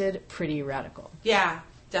constructed, pretty radical. Yeah,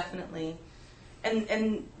 definitely.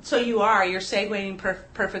 And so you're segueing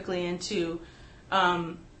perfectly into,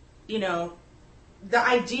 the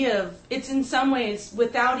idea of, it's in some ways,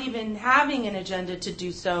 without even having an agenda to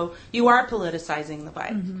do so, you are politicizing the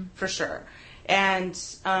bike, for sure. And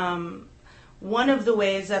one of the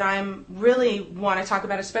ways that I'm really want to talk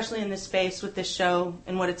about, especially in this space with this show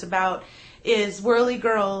and what it's about, is Whirly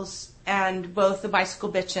Girls and both the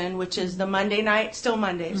Bicycle Bitchin', which is the Monday night, still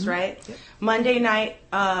Mondays, right? Yep. Monday night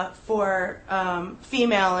for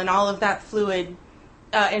female and all of that fluid,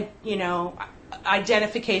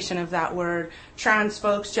 identification of that word, trans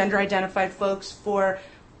folks, gender-identified folks, to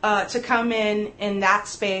come in that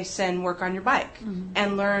space and work on your bike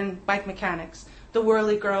and learn bike mechanics. The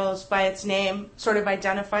Whirly Girls, by its name, sort of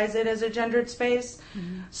identifies it as a gendered space.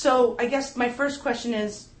 So I guess my first question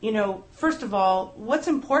is, first of all, what's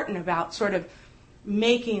important about sort of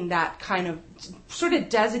making that kind of, sort of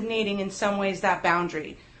designating in some ways that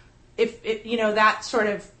boundary? That sort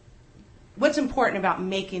of, what's important about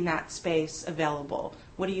making that space available?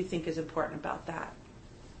 What do you think is important about that?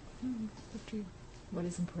 What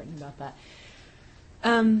is important about that?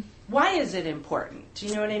 Why is it important? Do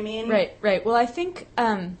you know what I mean? Right. Well, I think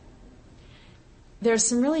there's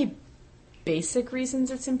some really basic reasons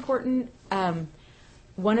it's important.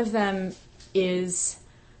 One of them is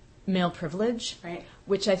male privilege, right?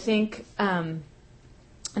 Which I think, and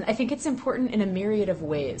I think it's important in a myriad of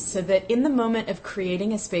ways. So that in the moment of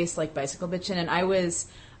creating a space like Bicycle Bitchin', and I was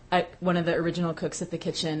one of the original cooks at the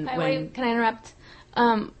kitchen. Can I interrupt?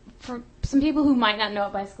 For some people who might not know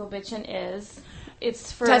what Bicycle Bitchin' is,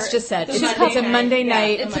 it's for... Tess just said. It's a Monday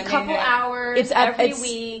night. It's a couple hours every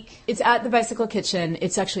week. It's at the Bicycle Kitchen.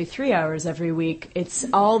 It's actually 3 hours every week. It's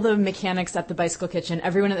all the mechanics at the Bicycle Kitchen.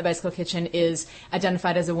 Everyone at the Bicycle Kitchen is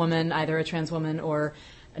identified as a woman, either a trans woman or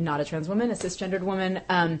not a trans woman, a cisgendered woman.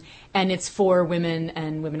 And it's for women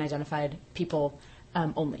and women-identified people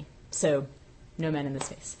only. So no men in the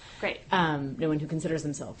space. Great. No one who considers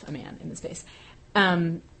themselves a man in the space.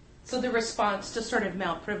 So the response to sort of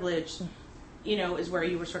male privilege, is where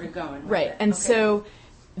you were sort of going. Right. And so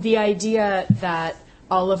the idea that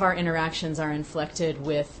all of our interactions are inflected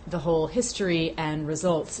with the whole history and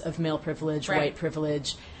results of male privilege, white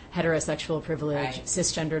privilege, heterosexual privilege,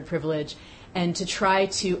 cisgendered privilege, and to try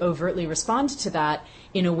to overtly respond to that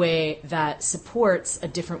in a way that supports a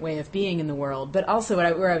different way of being in the world. But also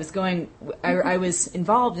where I was going, I was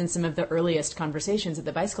involved in some of the earliest conversations at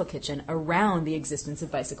the Bicycle Kitchen around the existence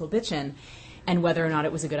of Bicycle Bitchin' and whether or not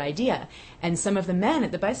it was a good idea. And some of the men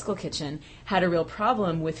at the Bicycle Kitchen had a real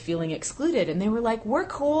problem with feeling excluded, and they were like, we're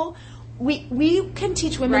cool. We can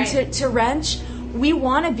teach women to wrench. We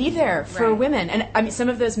want to be there for women. And I mean, some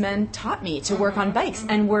of those men taught me to work on bikes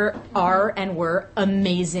and were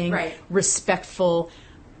amazing, respectful,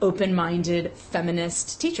 open-minded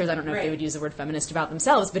feminist teachers. I don't know if they would use the word feminist about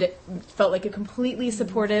themselves, but it felt like a completely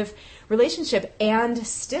supportive relationship. And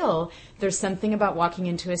still, there's something about walking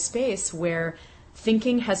into a space where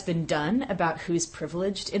thinking has been done about who's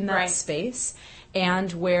privileged in that space,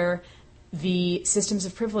 and where the systems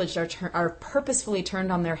of privilege are purposefully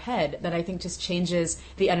turned on their head, that I think just changes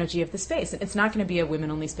the energy of the space. It's not going to be a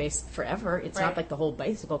women-only space forever. It's not like the whole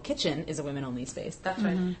Bicycle Kitchen is a women-only space. That's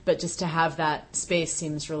right. But just to have that space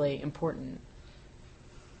seems really important.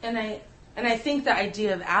 And I think the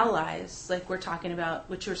idea of allies, like we're talking about,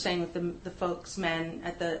 what you were saying with the folks, men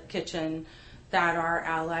at the kitchen, that are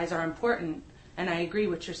allies are important. And I agree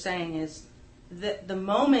what you're saying is that the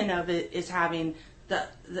moment of it is having the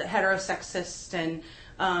heterosexist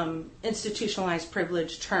and institutionalized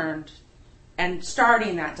privilege turned and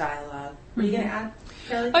starting that dialogue. Were you going to add,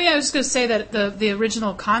 Kelly? Oh, yeah, I was just going to say that the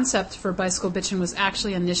original concept for Bicycle Bitchin' was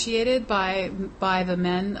actually initiated by the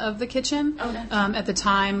men of the kitchen at the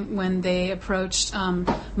time when they approached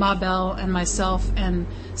Ma Bell and myself and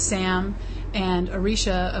Sam and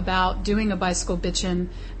Arisha about doing a Bicycle Bitchin'.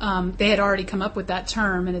 They had already come up with that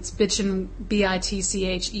term, and it's Bitchin',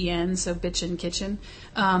 B-I-T-C-H-E-N, so Bitchin' Kitchen.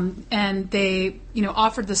 And they,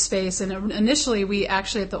 offered the space. And initially, we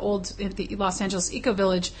actually at the Los Angeles Eco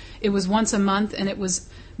Village, it was once a month, and it was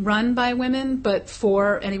run by women, but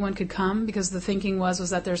for anyone could come, because the thinking was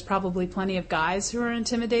that there's probably plenty of guys who are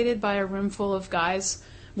intimidated by a room full of guys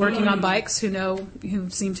working on bikes who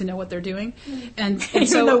seem to know what they're doing, and so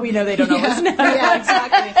even though we know they don't always know. Yeah,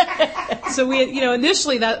 exactly. So we,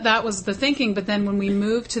 initially that was the thinking, but then when we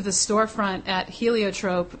moved to the storefront at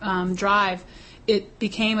Heliotrope Drive, it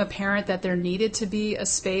became apparent that there needed to be a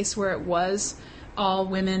space where it was all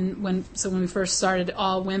women. When we first started,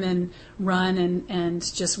 all women run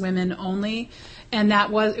and just women only, and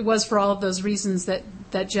it was for all of those reasons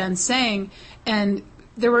that Jen's saying. And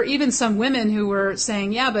there were even some women who were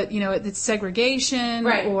saying, yeah, but, it's segregation,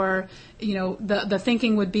 or, the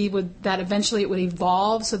thinking would be that eventually it would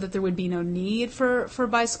evolve so that there would be no need for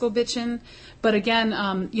Bicycle Bitchin'. But again,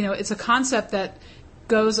 it's a concept that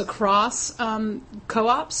goes across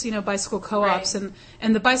co-ops, bicycle co-ops, and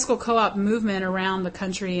the bicycle co-op movement around the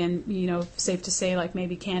country, and, safe to say, like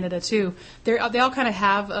maybe Canada too, they all kind of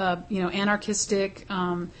have a, anarchistic,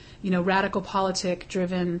 radical politic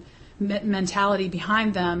driven mentality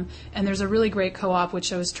behind them. And there's a really great co-op,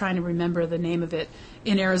 which I was trying to remember the name of it,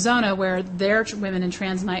 in Arizona, where their Women in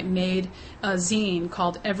Trans Night made a zine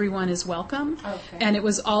called Everyone is Welcome. And it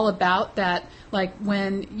was all about that, like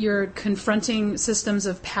when you're confronting systems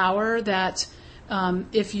of power, that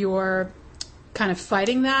if you're kind of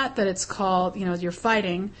fighting that it's called, you're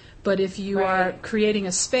fighting. But if you are creating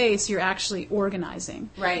a space, you're actually organizing.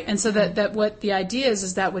 And so that what the idea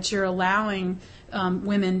is that what you're allowing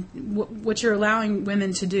what you're allowing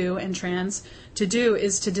women to do and trans to do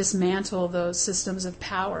is to dismantle those systems of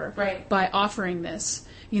power by offering this.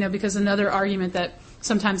 Because another argument that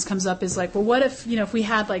sometimes comes up is like, well, what if, if we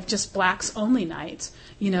had like just blacks only nights,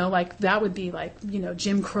 like that would be like,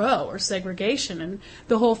 Jim Crow or segregation. And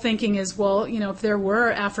the whole thinking is, well, if there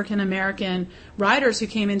were African American riders who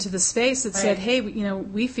came into the space that said, hey,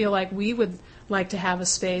 we feel like we would like to have a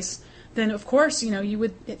space, then of course, you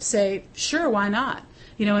would say, sure, why not?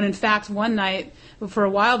 And in fact, one night, for a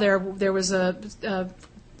while there was a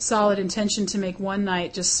solid intention to make one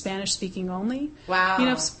night just Spanish speaking only.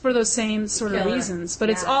 Wow. For those same sort of reasons. But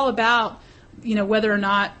it's all about, whether or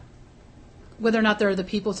not there are the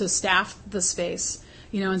people to staff the space.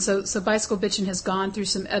 And so Bicycle Bitchin' has gone through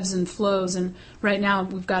some ebbs and flows, and right now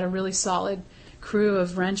we've got a really solid crew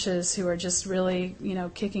of wrenches who are just really,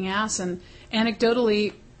 kicking ass. And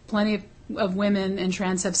anecdotally, plenty of women and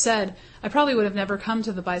trans have said, I probably would have never come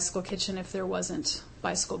to the Bicycle Kitchen if there wasn't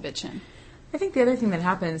Bicycle Bitchin'. I think the other thing that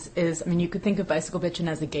happens is, you could think of bicycle bitchin'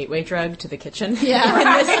 as a gateway drug to the kitchen. Yeah. In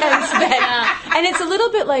the sense that, and it's a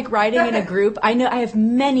little bit like riding in a group. I know I have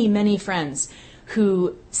many, many friends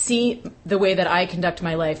who see the way that I conduct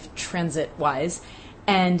my life transit-wise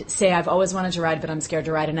and say, I've always wanted to ride, but I'm scared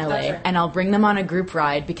to ride in LA. Right. And I'll bring them on a group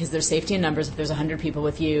ride because there's safety in numbers. If there's 100 people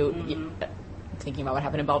with you, thinking about what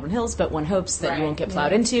happened in Baldwin Hills, but one hopes that you won't get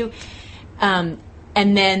plowed into. And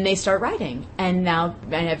then they start riding. And now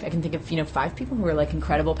I can think of, 5 people who are like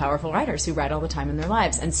incredible, powerful riders who ride all the time in their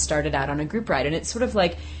lives and started out on a group ride. And it's sort of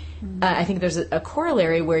like, I think there's a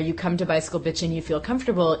corollary where you come to Bicycle Bitch and you feel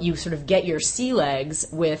comfortable, you sort of get your sea legs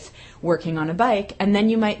with working on a bike, and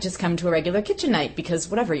then you might just come to a regular kitchen night because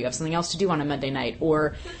whatever, you have something else to do on a Monday night,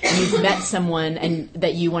 or you've met someone and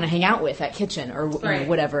that you want to hang out with at kitchen, or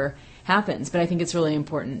whatever happens. But I think it's really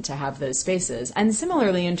important to have those spaces. And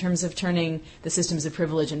similarly, in terms of turning the systems of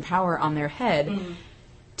privilege and power on their head,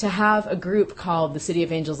 to have a group called the City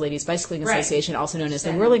of Angels Ladies Bicycling Association, also known as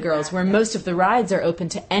the Whirly Girls, where most of the rides are open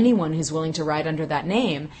to anyone who's willing to ride under that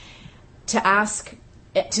name, to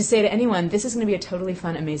say to anyone, this is going to be a totally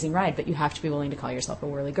fun, amazing ride, but you have to be willing to call yourself a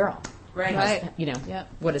Whirly Girl. Right.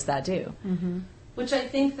 What does that do? Mm-hmm. Which I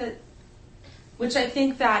think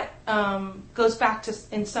that goes back to,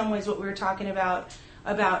 in some ways, what we were talking about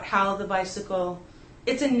how the bicycle,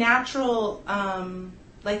 it's a natural,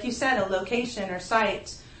 like you said, a location or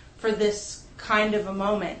site for this kind of a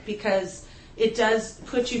moment, because it does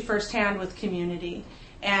put you firsthand with community.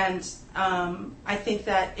 And I think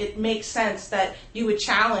that it makes sense that you would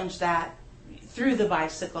challenge that through the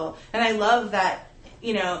bicycle. And I love that,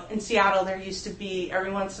 in Seattle there used to be,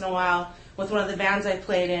 every once in a while, with one of the bands I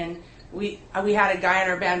played in, we had a guy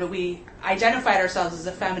in our band, but we identified ourselves as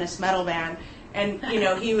a feminist metal band. And,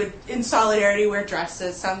 he would, in solidarity, wear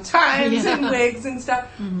dresses sometimes and wigs and stuff.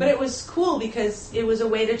 Mm-hmm. But it was cool because it was a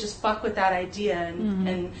way to just fuck with that idea.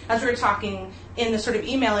 And as we were talking in the sort of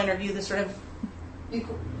email interview, the sort of,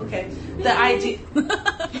 the idea.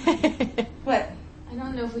 What? I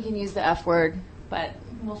don't know if we can use the F word, but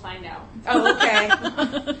we'll find out. Oh, okay.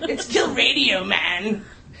 It's Kill Radio, man.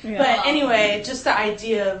 Yeah. But anyway, just the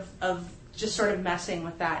idea of just sort of messing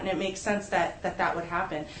with that. And it makes sense that would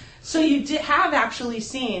happen. So you have actually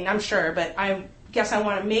seen, I'm sure, but I guess I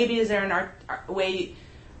want to, maybe is there an way,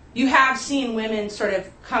 you have seen women sort of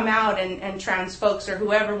come out and trans folks or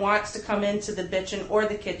whoever wants to come into the bitchin' or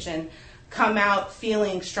the kitchen, come out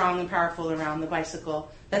feeling strong and powerful around the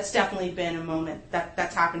bicycle. That's definitely been a moment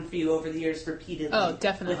that's happened for you over the years repeatedly. Oh,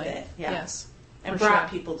 definitely. With it. Yeah. Yes. And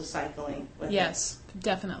brought people to cycling with it. Yes,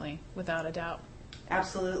 definitely, without a doubt.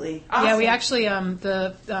 Absolutely. Awesome. Yeah, we actually,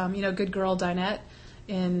 Good Girl Dinette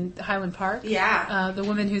in Highland Park. Yeah. The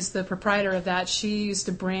woman who's the proprietor of that, she used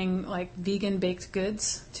to bring like vegan baked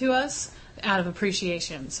goods to us out of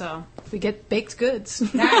appreciation. So we get baked goods.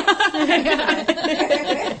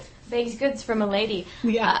 Baked goods from a lady.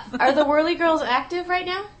 Yeah. Are the Whirly Girls active right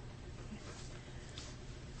now?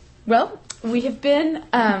 Well, we have been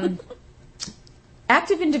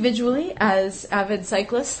active individually as avid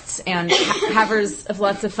cyclists and havers of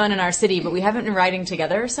lots of fun in our city, but we haven't been riding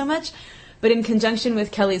together so much. But in conjunction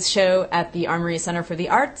with Kelly's show at the Armory Center for the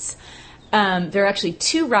Arts, there are actually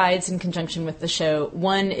 2 rides in conjunction with the show.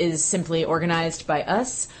 One is simply organized by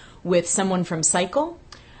us with someone from Cycle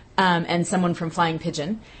and someone from Flying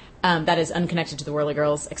Pigeon. That is unconnected to the Whirly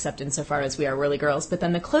Girls, except insofar as we are Whirly Girls. But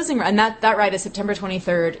then the closing ride, and that ride is September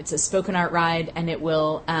 23rd. It's a spoken art ride, and it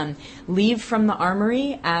will leave from the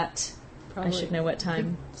Armory at, probably, I should know what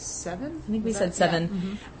time. 7? I think we said 7. Yeah.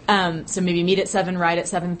 Mm-hmm. So maybe meet at 7, ride at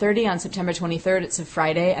 7:30 on September 23rd. It's a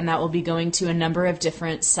Friday, and that will be going to a number of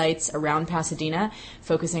different sites around Pasadena,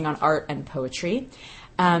 focusing on art and poetry.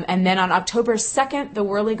 And then on October 2nd, the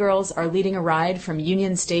Whirly Girls are leading a ride from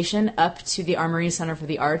Union Station up to the Armory Center for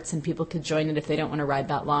the Arts, and people could join it if they don't want to ride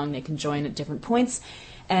that long. They can join at different points.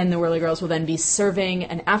 And the Whirly Girls will then be serving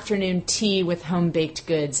an afternoon tea with home-baked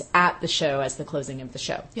goods at the show as the closing of the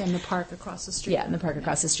show. Yeah, in the park across the street. Yeah, in the park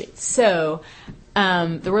across the street. So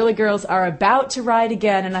the Whirly Girls are about to ride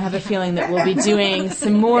again, and I have a feeling that we'll be doing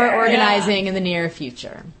some more organizing in the near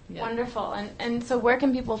future. Yeah. Wonderful. And so where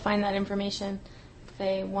can people find that information if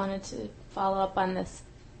they wanted to follow up on this?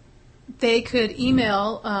 They could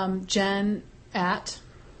email Jen at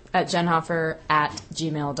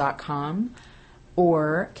jenhofer@gmail.com.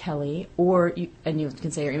 or Kelly, and you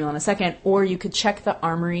can say your email in a second, or you could check the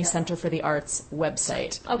Armory Center for the Arts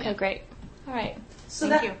website. Okay, great. All right.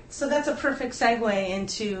 Thank you. So that's a perfect segue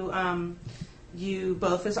into you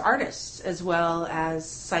both as artists as well as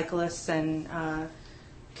cyclists and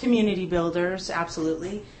community builders,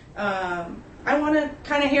 absolutely. I want to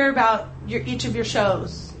kind of hear about each of your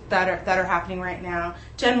shows that are happening right now.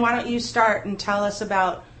 Jen, why don't you start and tell us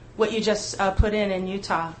about what you just put in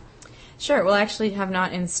Utah? Sure. Well, I actually have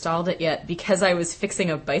not installed it yet because I was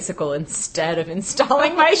fixing a bicycle instead of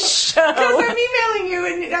installing my show. Because I'm emailing you,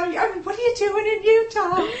 and what are you doing in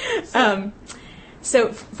Utah?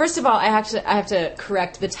 So first of all, I have to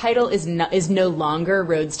correct. The title is no longer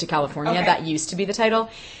Roads to California. Okay. That used to be the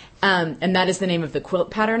title, and that is the name of the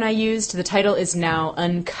quilt pattern I used. The title is now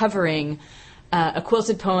Uncovering a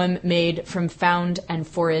quilted poem made from found and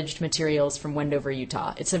foraged materials from Wendover,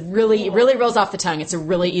 Utah. It's it really rolls off the tongue. It's a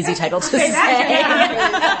really easy title to say.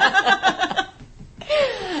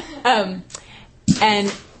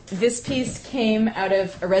 And this piece came out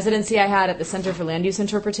of a residency I had at the Center for Land Use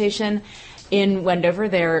Interpretation in Wendover.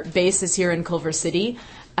 Their base is here in Culver City,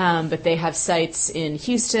 but they have sites in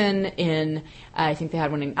Houston, I think they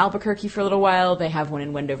had one in Albuquerque for a little while. They have one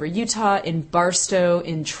in Wendover, Utah, in Barstow,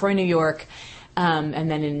 in Troy, New York,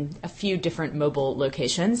 and then in a few different mobile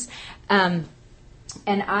locations. And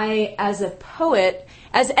I, as a poet,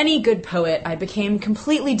 as any good poet, I became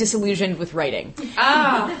completely disillusioned with writing.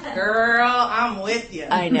 Ah, girl, I'm with you.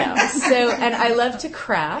 I know. And I love to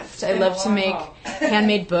craft. I love to make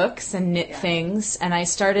handmade books and knit things. And I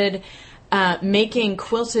started making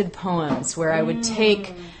quilted poems where I would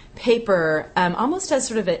take paper, almost as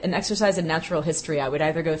sort of an exercise in natural history. I would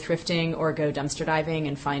either go thrifting or go dumpster diving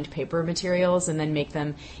and find paper materials and then make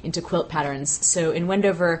them into quilt patterns. So in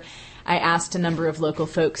Wendover, I asked a number of local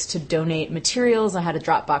folks to donate materials. I had a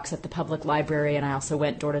drop box at the public library, and I also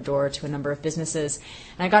went door to door to a number of businesses.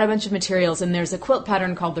 And I got a bunch of materials, and there's a quilt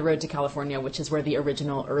pattern called The Road to California, which is where the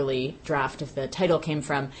original early draft of the title came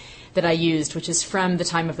from, that I used, which is from the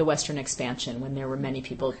time of the Western expansion, when there were many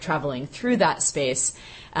people traveling through that space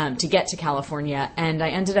to get to California. And I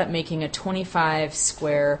ended up making a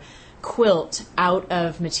 25-square quilt out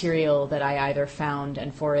of material that I either found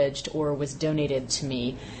and foraged or was donated to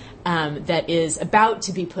me. That is about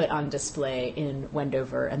to be put on display in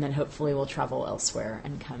Wendover, and then hopefully will travel elsewhere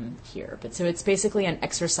and come here. But so it's basically an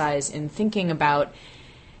exercise in thinking about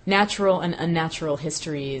natural and unnatural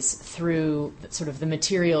histories through sort of the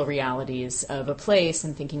material realities of a place,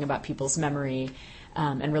 and thinking about people's memory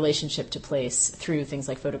and relationship to place through things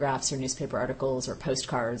like photographs or newspaper articles or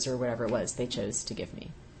postcards or whatever it was they chose to give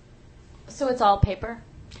me. So it's all paper?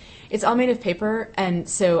 It's all made of paper, and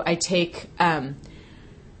so I take...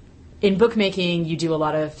 in bookmaking, you do a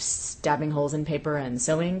lot of stabbing holes in paper and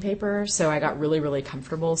sewing paper, so I got really, really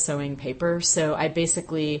comfortable sewing paper. So I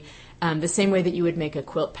basically, the same way that you would make a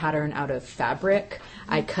quilt pattern out of fabric,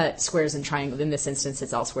 I cut squares and triangles. In this instance,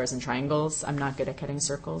 it's all squares and triangles. I'm not good at cutting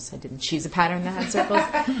circles. I didn't choose a pattern that had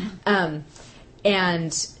circles.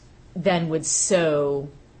 And then would sew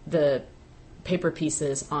the paper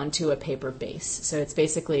pieces onto a paper base. So it's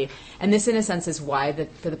basically, and this in a sense is why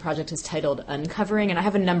the project is titled Uncovering, and I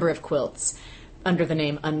have a number of quilts under the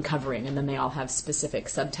name Uncovering, and then they all have specific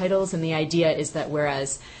subtitles, and the idea is that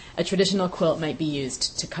whereas a traditional quilt might be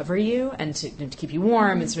used to cover you and to keep you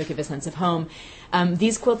warm and sort of give a sense of home,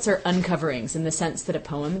 these quilts are uncoverings in the sense that a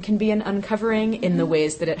poem can be an uncovering in the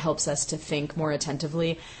ways that it helps us to think more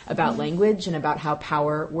attentively about language and about how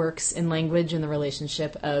power works in language and the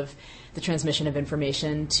relationship of the transmission of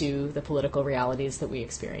information to the political realities that we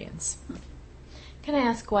experience. Can I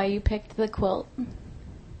ask why you picked the quilt?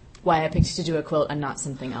 Why I picked to do a quilt and not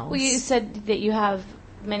something else. Well, you said that you have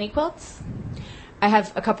many quilts? I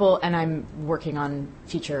have a couple, and I'm working on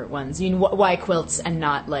future ones. You know, why quilts and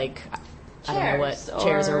not, like, I don't know what,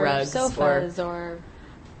 chairs or rugs? Sofas or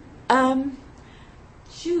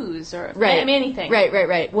shoes or right. I mean, anything.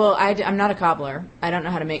 Right. Well, I'm not a cobbler. I don't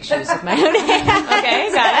know how to make shoes with my own hands.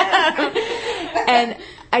 Okay, got it. And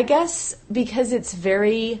I guess because it's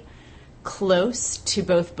very close to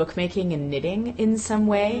both bookmaking and knitting in some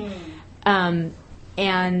way,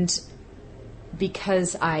 and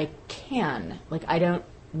because I can, like, I don't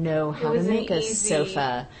know how to make a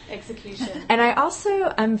sofa execution. And I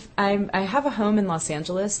also I have a home in Los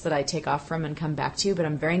Angeles that I take off from and come back to, but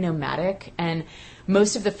I'm very nomadic, and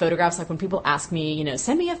most of the photographs, like when people ask me, you know,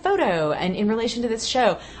 send me a photo, and in relation to this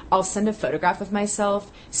show, I'll send a photograph of myself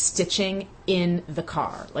stitching in the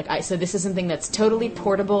car. So this is something that's totally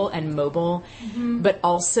portable and mobile, but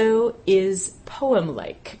also is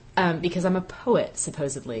poem-like. Because I'm a poet,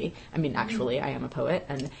 supposedly. I mean, actually, I am a poet,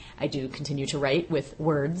 and I do continue to write with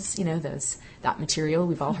words, you know, that material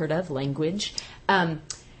we've all heard of, language.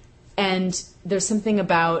 And there's something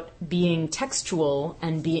about being textual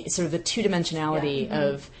and sort of the two-dimensionality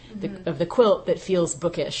of the quilt that feels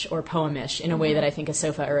bookish or poemish in a way that I think a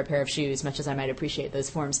sofa or a pair of shoes, much as I might appreciate those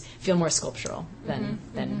forms, feel more sculptural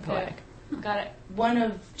than poetic. Got it. One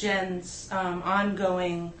of Jen's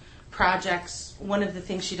ongoing projects, one of the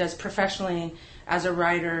things she does professionally as a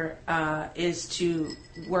writer is to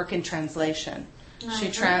work in translation. She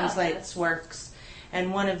translates works.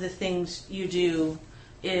 And one of the things you do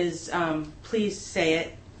is, please say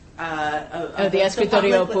it. The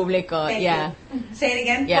Escritorio Público, yeah. Say it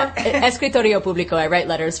again? Yeah, Escritorio Público. I write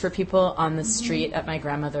letters for people on the street at my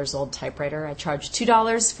grandmother's old typewriter. I charge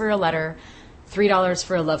 $2 for a letter, $3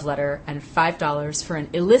 for a love letter, and $5 for an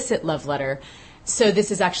illicit love letter. So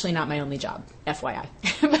this is actually not my only job, FYI,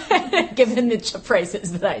 given the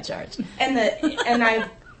prices that I charge. And I've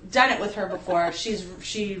done it with her before.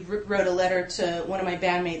 She wrote a letter to one of my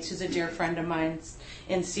bandmates, who's a dear friend of mine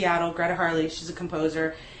in Seattle, Greta Harley. She's a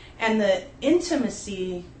composer. And the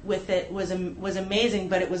intimacy with it was amazing,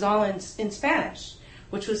 but it was all in Spanish,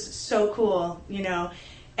 which was so cool, you know.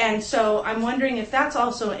 And so I'm wondering if that's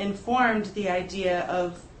also informed the idea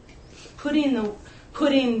of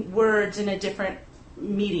putting words in a different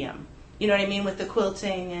medium. You know what I mean, with the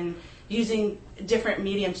quilting and using different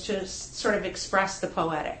mediums to sort of express the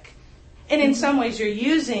poetic. And in some ways, you're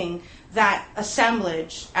using that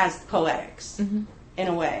assemblage as poetics, in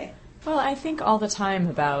a way. Well, I think all the time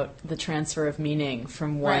about the transfer of meaning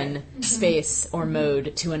from one space or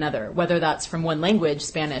mode to another, whether that's from one language,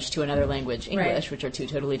 Spanish, to another language, English, which are two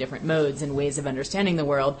totally different modes and ways of understanding the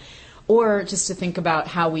world, or just to think about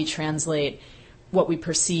how we translate what we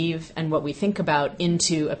perceive and what we think about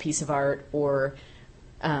into a piece of art or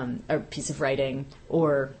a piece of writing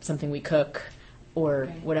or something we cook or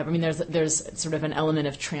whatever. I mean, there's sort of an element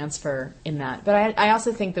of transfer in that. But I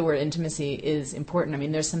also think the word intimacy is important. I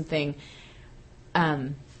mean, there's something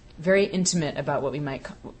very intimate about what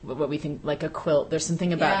we think like a quilt. There's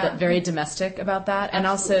something about that very domestic about that. And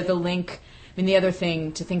also the link. I mean, the other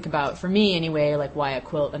thing to think about for me anyway, like why a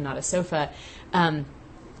quilt and not a sofa,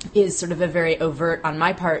 is sort of a very overt, on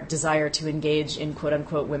my part, desire to engage in quote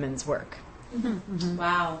unquote women's work.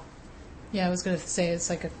 Wow. Yeah, I was going to say it's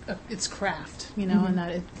like it's craft, you know, and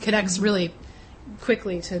that it connects really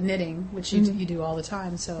quickly to knitting, which you do all the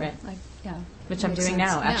time. So, which I'm doing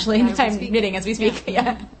now. Actually, I'm knitting as we speak.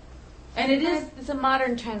 Yeah. And it's a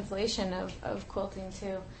modern translation of quilting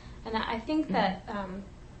too. And I think that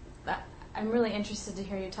I'm really interested to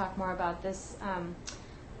hear you talk more about this.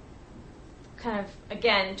 Kind of,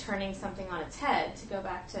 again, turning something on its head, to go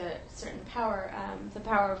back to certain power, the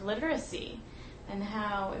power of literacy, and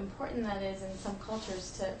how important that is in some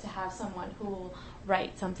cultures to have someone who will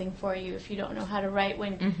write something for you if you don't know how to write.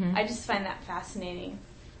 I just find that fascinating.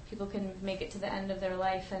 People can make it to the end of their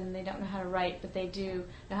life and they don't know how to write, but they do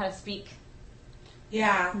know how to speak.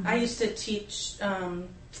 Yeah, I used to teach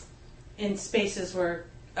in spaces where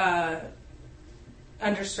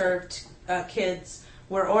underserved kids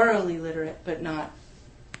were orally literate, but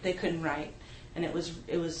they couldn't write. And it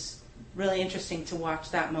was really interesting to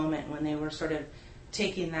watch that moment when they were sort of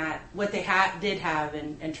taking that, what they did have,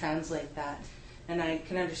 and translate that. And I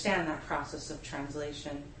can understand that process of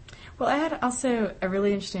translation. Well, I had also a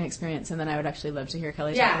really interesting experience, and then I would actually love to hear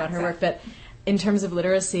Kelly talk about her work. But in terms of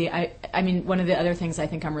literacy, I mean, one of the other things I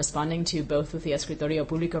think I'm responding to, both with the Escritorio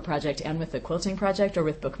Público project and with the quilting project, or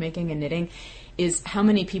with bookmaking and knitting, is how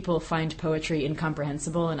many people find poetry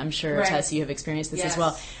incomprehensible. And I'm sure, Tess, you have experienced this as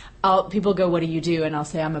well. People go, "What do you do?" And I'll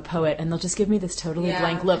say, "I'm a poet," and they'll just give me this totally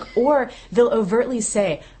blank look, or they'll overtly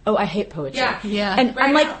say, "Oh, I hate poetry." And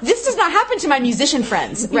I'm like, this does not happen to my musician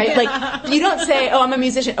friends, right? Like, you don't say, "Oh, I'm a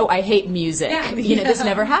musician." "Oh, I hate music." You know, this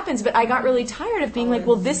never happens. But I got really tired of being like,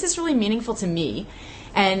 well, this is really meaningful to me,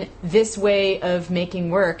 and this way of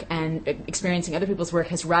making work and experiencing other people's work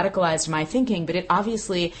has radicalized my thinking, but it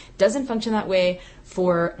obviously doesn't function that way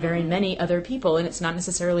for very many other people, and it's not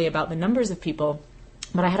necessarily about the numbers of people.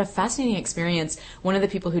 But I had a fascinating experience. One of the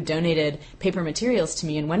people who donated paper materials to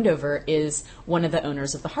me in Wendover is one of the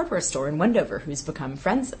owners of the hardware store in Wendover, who's become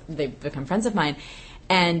friends. They've become friends of mine.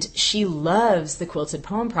 And she loves the Quilted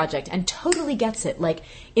Poem Project and totally gets it, like,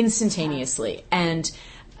 instantaneously. And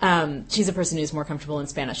she's a person who's more comfortable in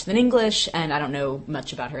Spanish than English, and I don't know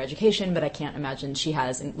much about her education, but I can't imagine she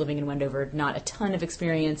has, living in Wendover, not a ton of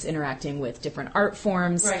experience interacting with different art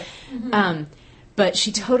forms. Right. But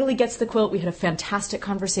she totally gets the quilt. We had a fantastic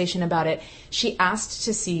conversation about it. She asked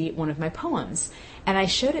to see one of my poems, and I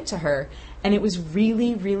showed it to her, and it was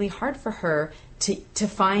really, really hard for her to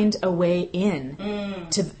find a way in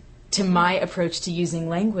to my approach to using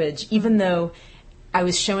language, even though I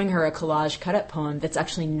was showing her a collage cut-up poem that's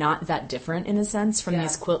actually not that different, in a sense, from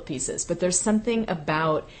these quilt pieces. But there's something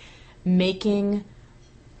about making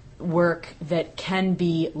work that can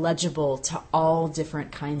be legible to all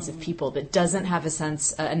different kinds of people, that doesn't have a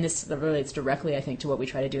sense, and this relates directly, I think, to what we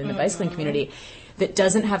try to do in the bicycling community, that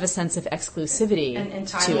doesn't have a sense of exclusivity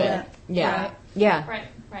to it. Yeah. Right. Yeah.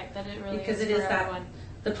 Right. That it really Because is it is for that everyone.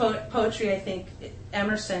 the poetry, I think,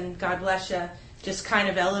 Emerson, God bless you, just kind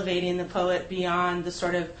of elevating the poet beyond the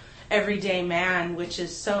sort of everyday man, which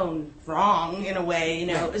is so wrong in a way, you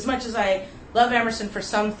know. As much as I love Emerson for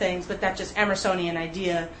some things, but that just Emersonian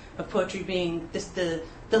idea of poetry being this the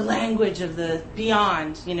language of the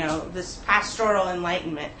beyond, you know, this pastoral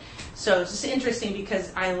enlightenment. So it's just interesting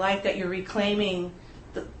because I like that you're reclaiming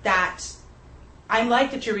that. I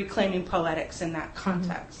like that you're reclaiming poetics in that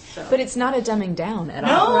context. So. But it's not a dumbing down at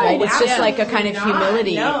No, all, right? It's just like a kind of absolutely not,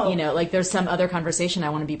 humility, no. you know, like there's some other conversation I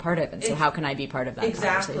want to be part of, and so how can I be part of that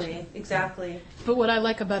conversation? Exactly. But what I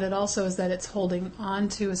like about it also is that it's holding on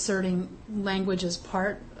to asserting language as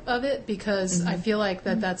part of it, because I feel like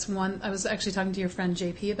that's one. I was actually talking to your friend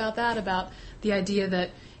JP about that, about the idea that,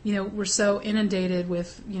 you know, we're so inundated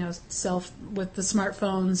with, you know, with the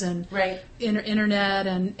smartphones and internet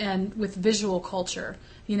and with visual culture,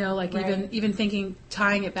 you know, like even thinking,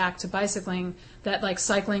 tying it back to bicycling, that like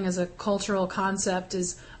cycling as a cultural concept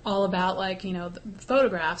is all about, like, you know,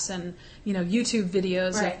 photographs and, you know, YouTube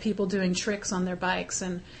videos of people doing tricks on their bikes,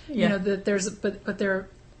 and you know that but there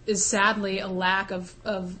is sadly a lack of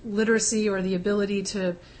literacy or the ability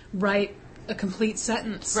to write a complete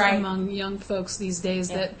sentence among young folks these days.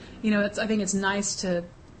 That, you know, I think it's nice to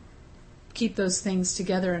keep those things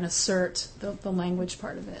together and assert the language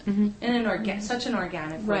part of it in such an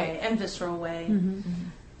organic way and visceral way.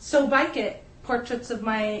 So Bike It, Portraits of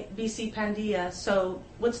My BC Pandia. So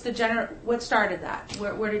what started that?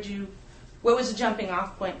 What was the jumping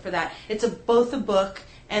off point for that? It's both a book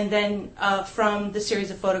and then from the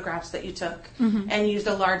series of photographs that you took and used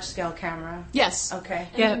a large scale camera. Yes. Okay.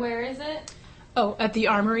 And where is it? Oh, at the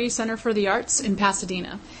Armory Center for the Arts in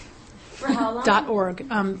Pasadena. For how long? .org.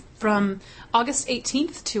 From August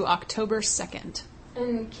 18th to October 2nd.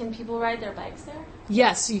 And can people ride their bikes there?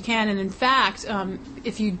 Yes, you can. And in fact,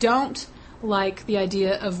 if you don't like the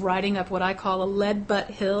idea of riding up what I call a lead butt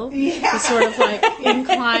hill, the sort of like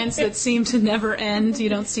inclines that seem to never end, you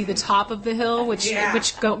don't see the top of the hill, which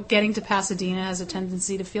getting to Pasadena has a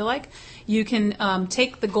tendency to feel like, you can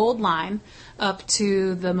take the Gold Line up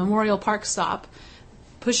to the Memorial Park stop,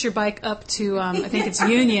 push your bike up to, I think it's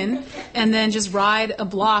Union, and then just ride a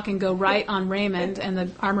block and go right on Raymond, and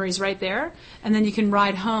the Armory's right there. And then you can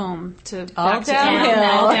ride home to all back downhill. to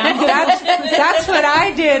all downhill. That's what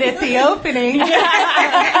I did at the opening.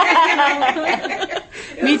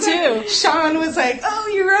 Me too. Sean was like,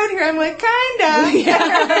 "Oh, you rode here." I'm like, "Kind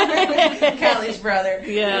of." Kelly's brother.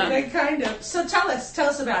 Yeah. Like, kind of. So tell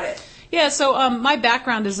us about it. Yeah, so my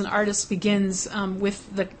background as an artist begins with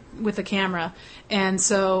the camera, and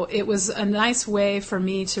so it was a nice way for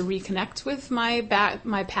me to reconnect with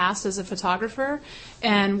my past as a photographer.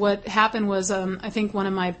 And what happened was, I think one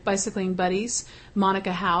of my bicycling buddies,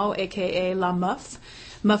 Monica Howe, aka La Muff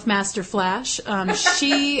Master Flash,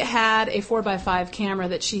 she had a 4x5 camera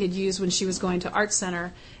that she had used when she was going to Art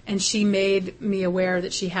Center, and she made me aware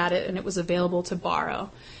that she had it and it was available to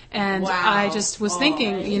borrow. And I just was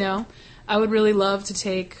thinking, you know, I would really love to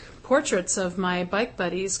take portraits of my bike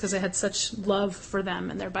buddies because I had such love for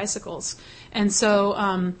them and their bicycles. And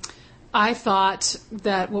so I thought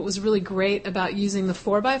that what was really great about using the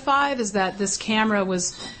 4x5 is that this camera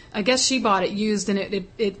was, I guess she bought it used, and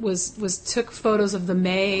it was took photos of the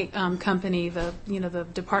May company, the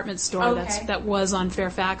department store that was on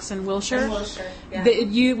Fairfax and Wilshire.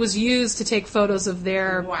 It was used to take photos of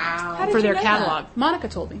their for their catalog. That? Monica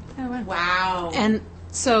told me. Oh, wow. Wow. And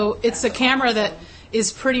so it's a camera that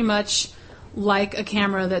is pretty much like a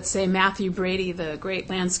camera that, say, Matthew Brady, the great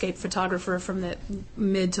landscape photographer from the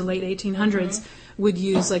mid to late 1800s, would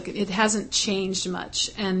use. Like, it hasn't changed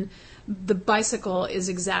much. And the bicycle is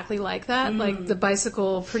exactly like that. Like, the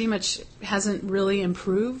bicycle pretty much hasn't really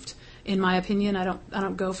improved, in my opinion. I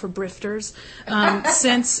don't go for brifters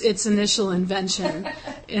since its initial invention.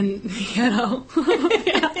 And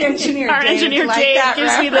Engineer our Dave engineer like Dave that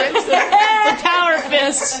gives me the power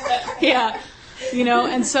fist. Yeah. You know,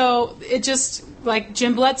 and so it just, like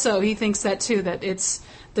Jim Bledsoe, he thinks that too, that it's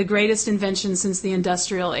the greatest invention since the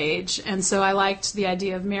industrial age. And so I liked the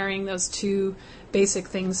idea of marrying those two basic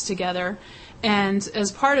things together. And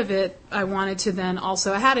as part of it, I wanted to then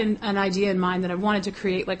also, I had an idea in mind that I wanted to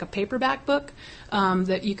create like a paperback book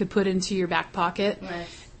that you could put into your back pocket.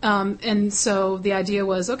 Nice. And so the idea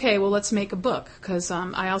was, okay, well, let's make a book, because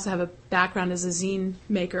I also have a background as a zine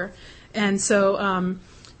maker. And so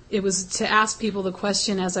it was to ask people the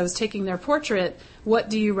question as I was taking their portrait, what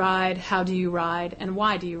do you ride, how do you ride, and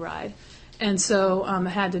why do you ride? And so I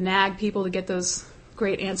had to nag people to get those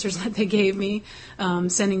great answers that they gave me,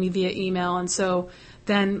 sending me via email. And so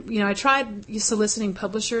then, I tried soliciting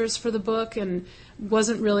publishers for the book and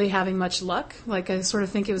wasn't really having much luck. Like, I sort of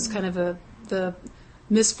think it was kind of the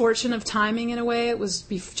misfortune of timing in a way. It was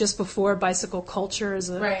just before bicycle culture as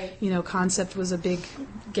a concept was a big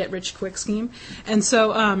get-rich-quick scheme. And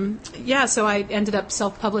so, so I ended up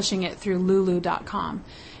self-publishing it through Lulu.com.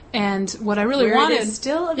 And what I really wanted... It is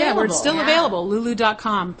still available. Yeah, where it's still available,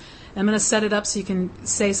 Lulu.com. I'm going to set it up so you can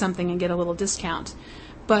say something and get a little discount.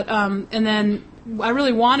 But, and then I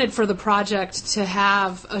really wanted for the project to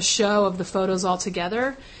have a show of the photos all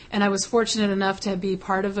together. And I was fortunate enough to be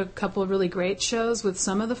part of a couple of really great shows with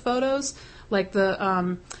some of the photos, like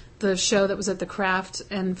the show that was at the Craft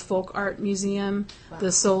and Folk Art Museum,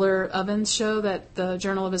 the Solar Ovens show that the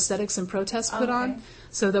Journal of Aesthetics and Protest put on.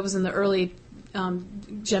 So that was in the early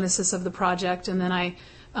genesis of the project. And then I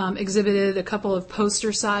exhibited a couple of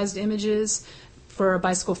poster-sized images for a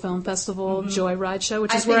bicycle film festival, Joyride show,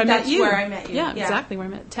 which is where I met you. Where I met you. Yeah, exactly, where I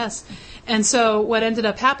met Tess. And so what ended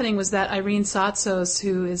up happening was that Irene Satsos,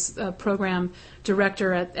 who is a program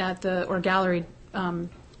director at the, or gallery,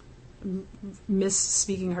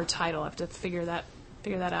 misspeaking her title, I have to figure that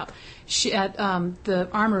out. She at the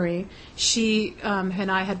Armory, she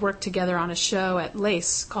and I had worked together on a show at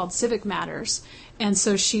Lace called Civic Matters. And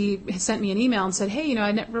so she sent me an email and said, hey,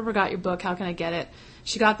 I never got your book. How can I get it?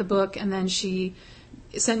 She got the book, and then she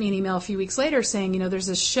sent me an email a few weeks later saying, there's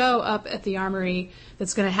this show up at the Armory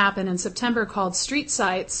that's going to happen in September called Street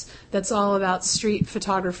Sights that's all about street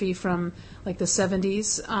photography from like the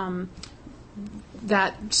 70s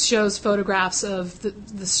that shows photographs of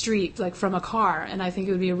the street, like from a car. And I think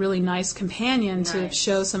it would be a really nice companion to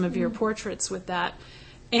show some of your portraits with that.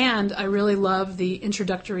 And I really love the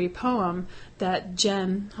introductory poem that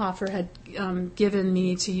Jen Hoffer had given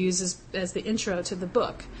me to use as the intro to the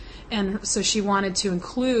book. And so she wanted to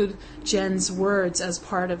include Jen's words as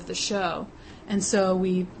part of the show. And so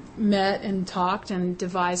we met and talked and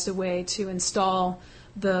devised a way to install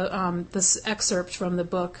this excerpt from the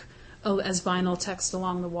book as vinyl text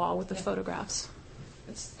along the wall with the photographs.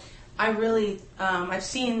 I really, I've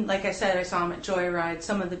seen, like I said, I saw them at Joyride,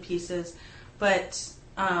 some of the pieces, but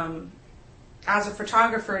as a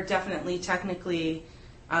photographer, definitely, technically,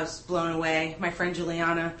 I was blown away. My friend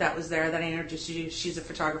Juliana, that was there, that I introduced you to, she's a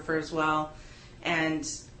photographer as well, and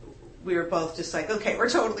we were both just like, okay, we're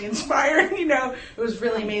totally inspired, it was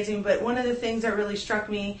really amazing. But one of the things that really struck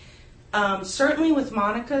me, certainly with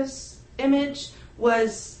Monica's image,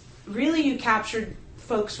 was really you captured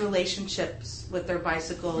folks' relationships with their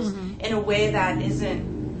bicycles in a way that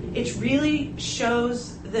it really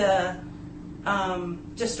shows the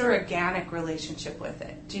just an organic relationship with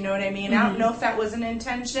it. Do you know what I mean? I don't know if that was an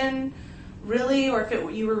intention, really, or if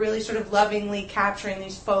you were really sort of lovingly capturing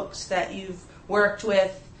these folks that you've worked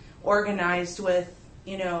with, organized with,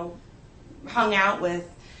 hung out with.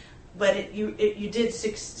 But you did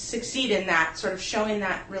succeed in that, sort of showing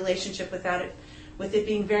that relationship with it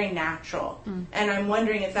being very natural. And I'm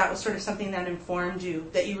wondering if that was sort of something that informed you,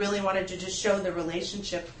 that you really wanted to just show the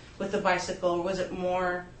relationship with the bicycle, or was it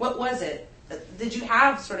more, what was it? Did you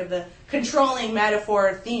have sort of a controlling metaphor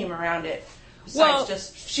or theme around it, besides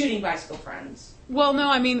just shooting bicycle friends? Well, no,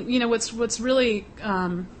 I mean, what's really,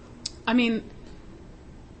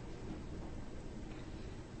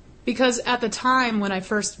 because at the time when I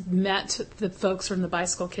first met the folks from the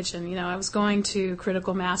Bicycle Kitchen, I was going to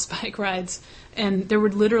critical mass bike rides, and there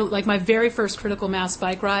were literally, like, my very first critical mass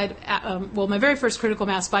bike ride, my very first critical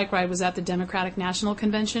mass bike ride was at the Democratic National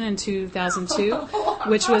Convention in 2002,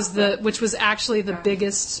 which was actually the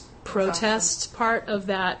biggest protest part of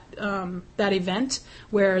that event,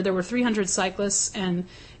 where there were 300 cyclists, and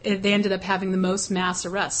they ended up having the most mass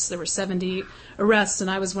arrests. There were 70 arrests, and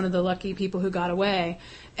I was one of the lucky people who got away.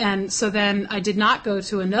 And so then I did not go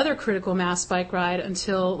to another critical mass bike ride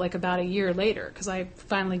until like about a year later, because I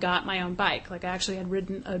finally got my own bike. Like, I actually had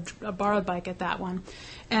ridden a borrowed bike at that one.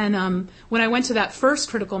 And when I went to that first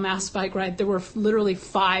critical mass bike ride, there were literally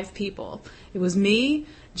 5 people. It was me,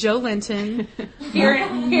 Joe Linton. Here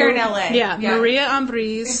in LA. Yeah, Maria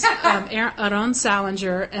Ambriz, Aaron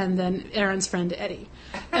Salinger, and then Aaron's friend Eddie.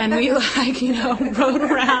 And we rode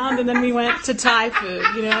around, and then we went to Thai food,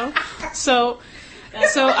 So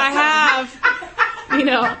I have,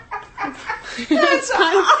 it's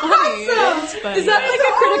kind of funny. Awesome. It's funny. Is that like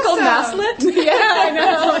a critical masslet? Yeah,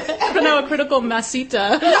 I know. A critical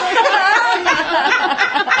masita.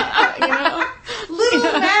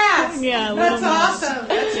 Little mass. Yeah, that's mass. Awesome.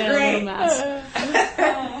 That's great. Little mass.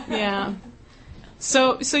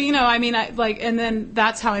 So I mean, and then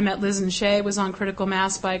that's how I met Liz and Shay, was on Critical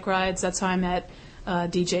Mass bike rides. That's how I met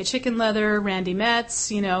DJ Chicken Leather, Randy Metz,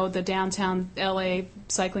 the downtown LA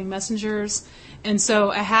cycling messengers. And so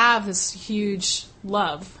I have this huge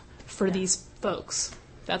love for these folks.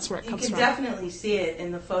 That's where it comes from. You can definitely see it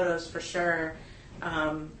in the photos for sure.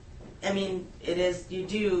 I mean, it is,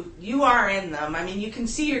 you are in them. I mean, you can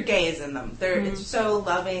see your gaze in them. It's so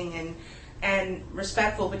loving and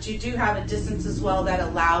respectful, but you do have a distance as well that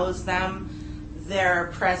allows them their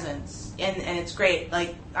presence. And it's great.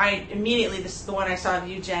 Like, this is the one I saw of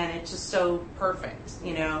you, Jen. It's just so perfect,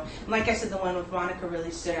 And like I said, the one with Monica really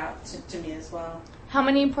stood out to me as well. How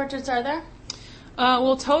many portraits are there?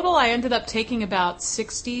 Well, total, I ended up taking about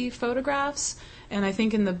 60 photographs. And I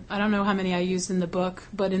think I don't know how many I used in the book,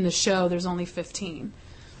 but in the show, there's only 15.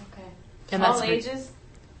 Okay. And all ages?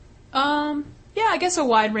 Yeah, I guess a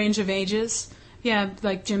wide range of ages. Yeah,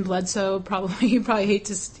 like Jim Bledsoe, you probably hate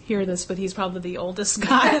to hear this, but he's probably the oldest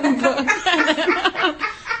guy in the book.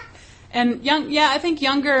 And I think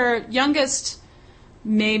youngest,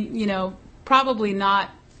 probably not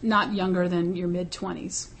younger than your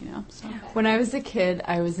mid-20s, So. When I was a kid,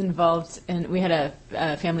 I was involved in, we had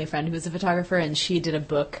a family friend who was a photographer, and she did a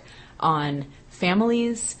book on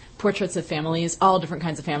families, portraits of families, all different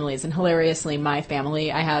kinds of families. And hilariously, my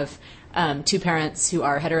family, I have 2 parents who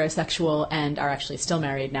are heterosexual and are actually still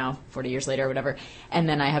married now, 40 years later or whatever. And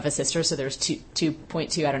then I have a sister, so there's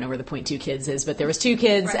 2.2, I don't know where the 0.2 kids is, but there was 2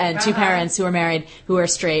 kids and 2 parents who are married, who are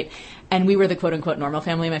straight. And we were the quote-unquote normal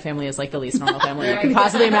family. My family is like the least normal family you could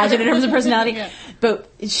possibly imagine in terms of personality. Yeah. But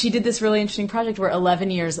she did this really interesting project where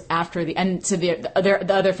 11 years after the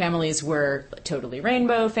other families were totally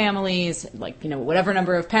rainbow families, like, whatever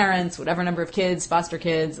number of parents, whatever number of kids, foster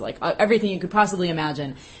kids, like everything you could possibly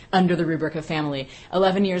imagine under the rubric of family.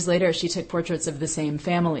 11 years later, she took portraits of the same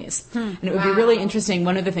families. And it would be really interesting.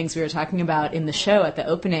 One of the things we were talking about in the show at the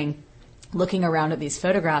opening, looking around at these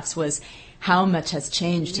photographs, was how much has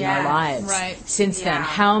changed in our lives since then.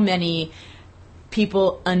 How many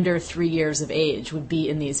people under 3 years of age would be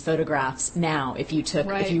in these photographs now if you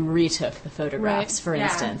retook the photographs, for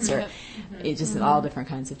instance, or it just all different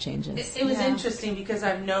kinds of changes. It was interesting because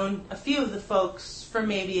I've known a few of the folks for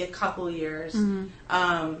maybe a couple years, and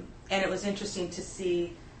it was interesting to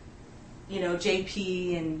see,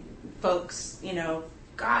 JP and folks,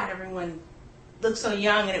 God, everyone looks so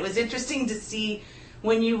young, and it was interesting to see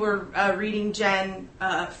when you were reading, Jen,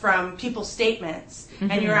 from people's statements,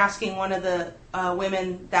 and you're asking one of the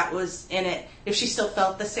women that was in it if she still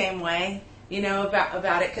felt the same way,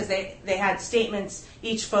 about it, because they had statements,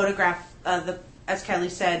 each photograph, as Kelly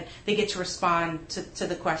said, they get to respond to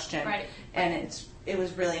the question. Right. And it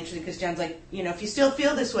was really interesting because Jen's like, if you still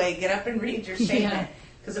feel this way, get up and read your statement,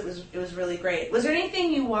 because it was really great. Was there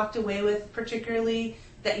anything you walked away with particularly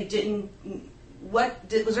that you didn't, was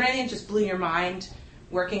there anything that just blew your mind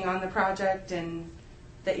working on the project and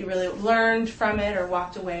that you really learned from it or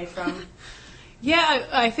walked away from? Yeah,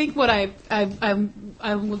 I think what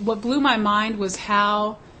what blew my mind was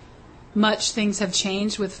how much things have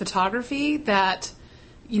changed with photography. That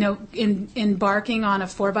embarking on a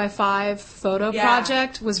 4x5 photo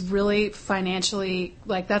project was really financially,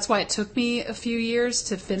 that's why it took me a few years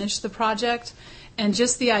to finish the project, and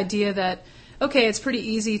just the idea that it's pretty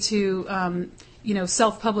easy to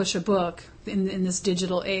self-publish a book in this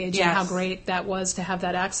digital age, and how great that was to have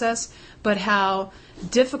that access, but how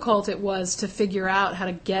difficult it was to figure out how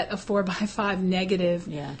to get a 4x5 negative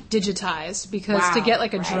digitized, because to get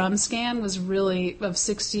a drum scan was really, of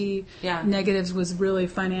 60 negatives, was really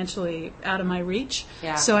financially out of my reach.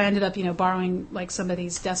 So I ended up borrowing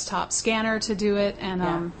somebody's desktop scanner to do it,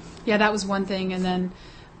 and that was one thing. And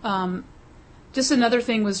then just another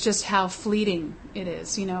thing was just how fleeting it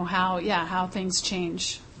is, how things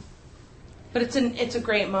change. But it's a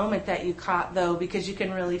great moment that you caught, though, because you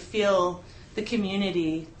can really feel the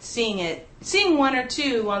community. Seeing one or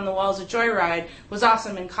two on the walls of Joyride was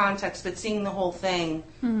awesome in context, but seeing the whole thing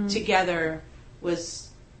together was.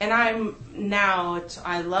 And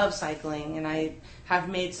I love cycling, and I have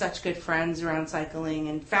made such good friends around cycling,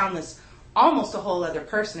 and found this almost a whole other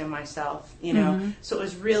person in myself, So it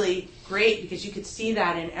was really great because you could see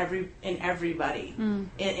that in everybody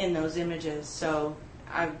in those images. So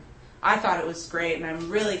I thought it was great, and I was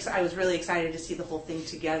really excited to see the whole thing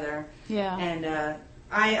together. Yeah. And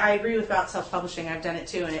I agree about self-publishing. I've done it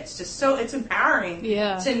too, and it's just it's empowering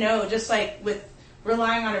to know, just like with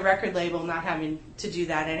relying on a record label, not having to do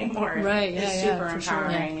that anymore. Right. It's super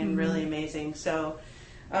empowering and really amazing. So,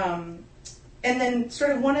 and then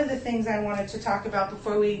sort of one of the things I wanted to talk about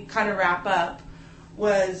before we kind of wrap up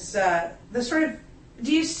was the sort of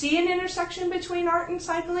do you see an intersection between art and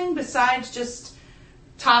cycling besides just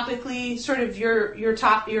topically, sort of your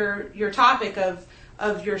topic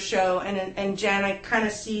of your show? And Jen, I kind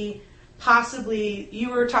of see possibly, you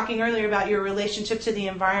were talking earlier about your relationship to the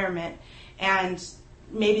environment and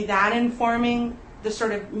maybe that informing the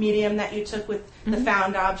sort of medium that you took with the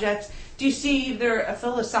found objects. Do you see there a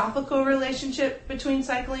philosophical relationship between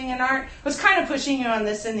cycling and art? I was kind of pushing you on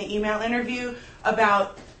this in the email interview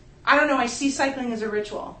about, I don't know, I see cycling as a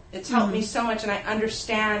ritual. It's helped me so much, and I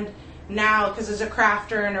understand now, because as a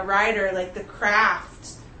crafter and a writer, like the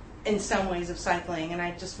craft in some ways of cycling, and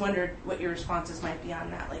I just wondered what your responses might be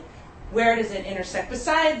on that. Like, where does it intersect?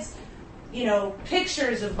 Besides,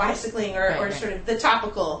 pictures of bicycling or sort of the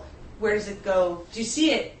topical, where does it go? Do you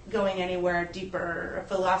see it going anywhere deeper, a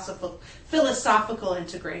philosophical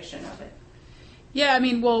integration of it? Yeah, I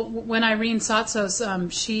mean, well, when Irene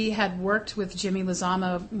Satsos, she had worked with Jimmy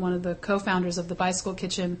Lizama, one of the co-founders of the Bicycle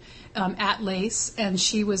Kitchen, at LACE, and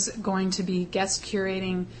she was going to be guest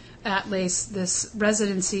curating at LACE this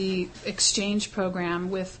residency exchange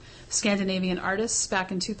program with Scandinavian artists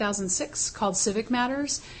back in 2006 called Civic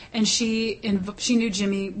Matters, and she knew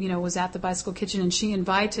Jimmy, was at the Bicycle Kitchen, and she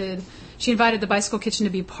invited the Bicycle Kitchen to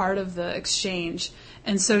be part of the exchange.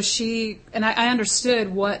 And so I understood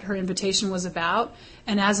what her invitation was about,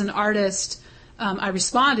 and as an artist, I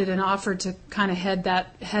responded and offered to kind of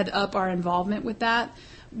head up our involvement with that,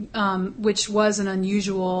 which was an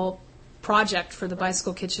unusual project for the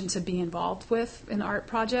Bicycle Kitchen to be involved with, an art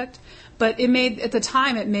project. But it made, at the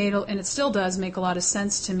time, and it still does make a lot of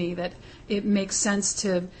sense to me, that it makes sense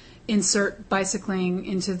to insert bicycling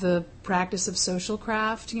into the practice of social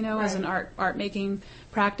craft, as an art making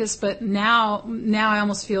practice. But now I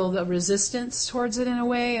almost feel the resistance towards it in a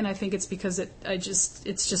way, and I think it's because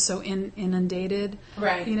it's just so inundated,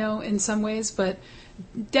 in some ways. But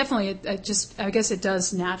definitely, I guess it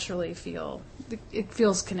does naturally it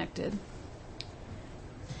feels connected.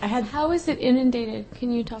 How is it inundated?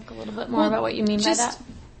 Can you talk a little bit more about what you mean by that?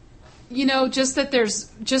 Just that there's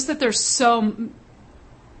so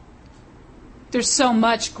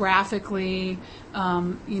much graphically,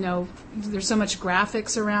 there's so much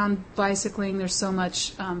graphics around bicycling. There's so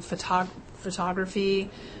much photography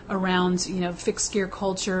around, fixed gear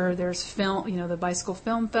culture. There's film, the Bicycle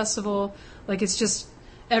Film Festival. Like, it's just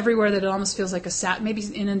everywhere that it almost feels like maybe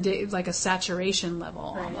inundated, like a saturation level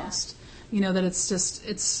almost. That it's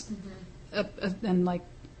just, and like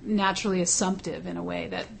naturally assumptive in a way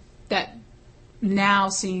that now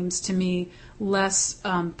seems to me less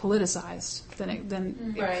politicized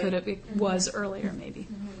than it was earlier, maybe.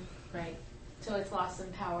 Right. So it's lost in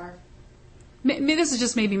power. This is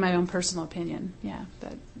just maybe my own personal opinion.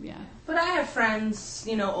 But I have friends,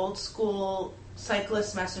 old school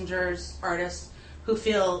cyclists, messengers, artists, who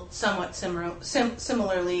feel somewhat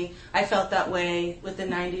similarly. I felt that way with the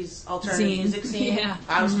 90s alternative music scene. Yeah.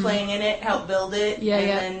 I was playing in it, helped build it,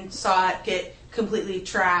 then saw it get completely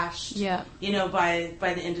trashed,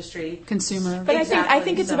 by the industry. Consumer. But I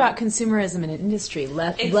think it's about consumerism in an industry,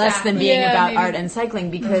 less than being about art and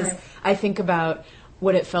cycling, because I think about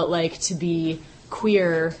what it felt like to be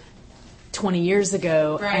queer 20 years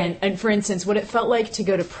ago, and for instance, what it felt like to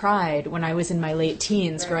go to Pride when I was in my late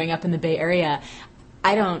teens growing up in the Bay Area.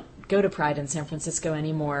 I don't go to Pride in San Francisco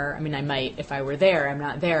anymore. I mean, I might if I were there. I'm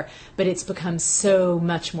not there. But it's become so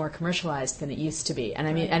much more commercialized than it used to be. And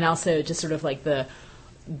I mean, and also just sort of like the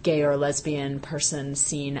gay or lesbian person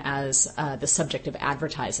seen as the subject of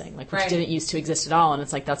advertising, like which didn't used to exist at all. And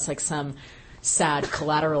it's like that's like some sad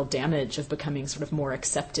collateral damage of becoming sort of more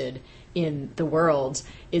accepted in the world,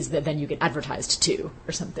 is that then you get advertised to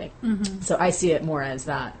or something. So I see it more as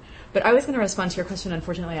that. But I was going to respond to your question.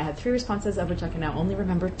 Unfortunately, I had 3 responses, of which I can now only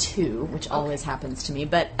remember 2, which always happens to me.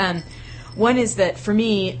 But one is that for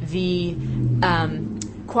me, the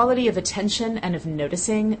quality of attention and of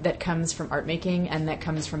noticing that comes from art making and that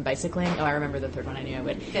comes from bicycling, I remember the third one, I knew I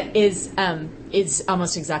would, is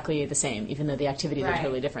almost exactly the same, even though the activities are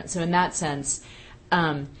totally different. So in that sense,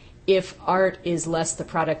 if art is less the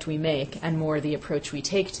product we make and more the approach we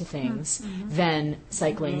take to things, then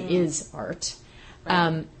cycling is art.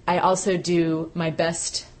 I also do my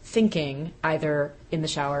best thinking either in the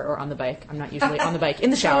shower or on the bike. I'm not usually on the bike. In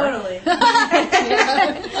the shower. Totally.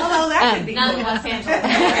 Although that could be not cool. in Los Angeles.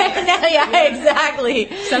 Yeah,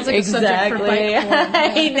 exactly. Sounds like a subject for bike porn.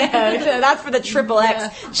 I know. So that's for the triple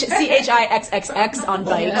X. CHIXXX on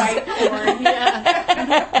bikes. Bike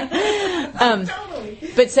porn.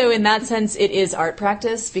 But so in that sense, it is art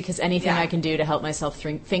practice, because anything I can do to help myself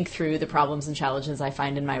think through the problems and challenges I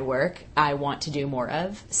find in my work, I want to do more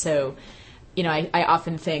of. So I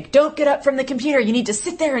often think, don't get up from the computer. You need to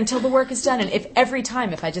sit there until the work is done. And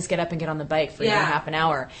if I just get up and get on the bike for even half an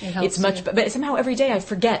hour, it's much, but somehow every day I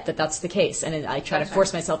forget that that's the case. And I try to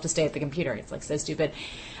force myself to stay at the computer. It's like so stupid.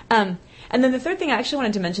 And then the third thing, I actually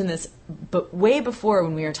wanted to mention this, but way before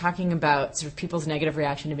when we were talking about sort of people's negative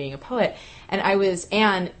reaction to being a poet,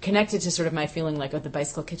 and connected to sort of my feeling like, the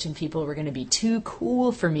Bicycle Kitchen people were going to be too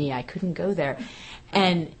cool for me. I couldn't go there.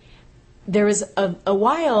 And there was a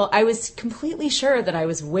while I was completely sure that I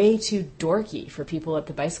was way too dorky for people at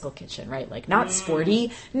the Bicycle Kitchen, right? Like not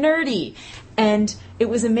sporty, nerdy. And it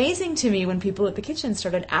was amazing to me when people at the kitchen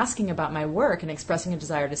started asking about my work and expressing a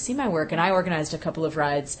desire to see my work. And I organized a couple of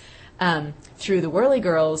rides through the Whirly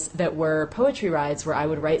Girls that were poetry rides where I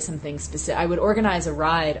would write something specific. I would organize a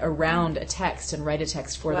ride around a text and write a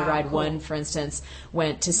text for the ride. Cool. One, for instance,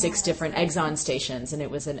 went to 6 different Exxon stations, and it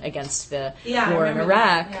was against the war in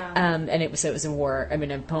Iraq. And it was a war. I mean,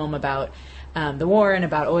 a poem about the war and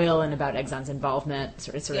about oil and about Exxon's involvement,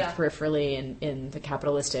 sort of peripherally in the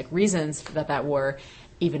capitalistic reasons that war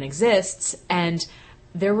even exists. And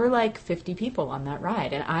there were like 50 people on that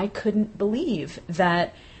ride, and I couldn't believe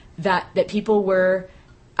that people were.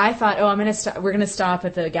 I thought, we're gonna stop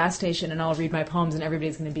at the gas station and I'll read my poems and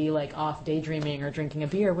everybody's gonna be like off daydreaming or drinking a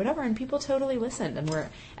beer or whatever, and people totally listened and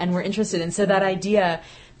were interested. And so that idea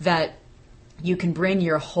that you can bring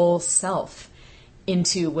your whole self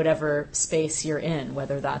into whatever space you're in,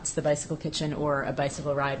 whether that's the Bicycle Kitchen or a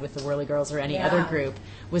bicycle ride with the Whirly Girls or any other group,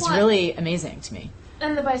 was really amazing to me.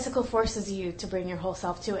 And the bicycle forces you to bring your whole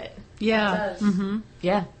self to it. Yeah. It does. Mm-hmm.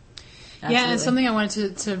 Yeah. Absolutely. Yeah, and something I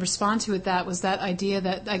wanted to respond to with that was that idea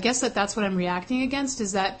that I guess that's what I'm reacting against,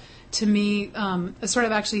 is that to me, I sort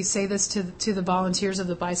of actually say this to the volunteers of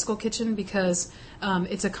the Bicycle Kitchen because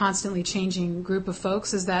it's a constantly changing group of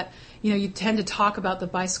folks, is that, you tend to talk about the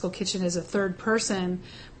Bicycle Kitchen as a third person,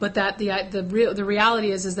 but that the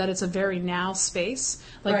reality is that it's a very now space.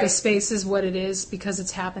 Like the space is what it is because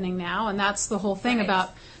it's happening now, and that's the whole thing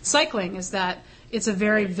about cycling, is that it's a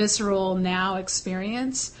very visceral now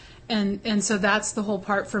experience. And so that's the whole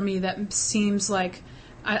part for me that seems like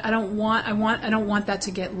I don't want that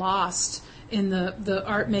to get lost in the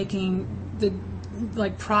art making, the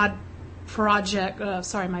like project.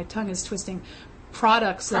 Sorry, my tongue is twisting.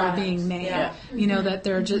 Products that are being made, that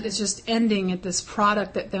it's just ending at this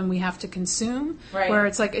product that then we have to consume. Right. Where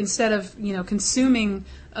it's like instead of consuming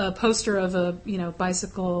a poster of a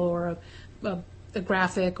bicycle or a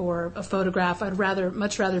graphic or a photograph, I'd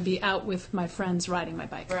much rather be out with my friends riding my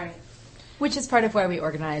bike. Right. Which is part of why we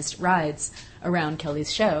organized rides around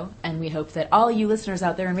Kelly's show, and we hope that all you listeners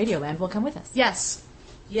out there in Radioland will come with us. Yes.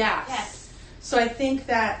 Yes. So I think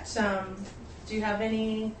that, do you have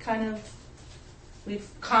any kind of, we've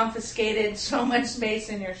confiscated so much space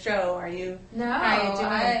in your show. Are you? No, how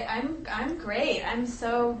are you doing? I'm great. I'm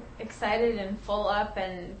so excited and full up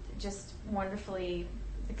and just wonderfully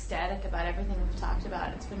ecstatic about everything we've talked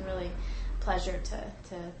about. It's been really a pleasure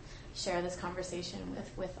to share this conversation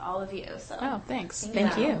with all of you. So thanks.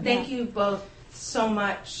 Thank you. Thank you both so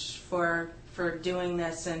much for doing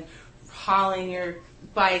this and hauling your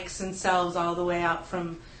bikes and selves all the way out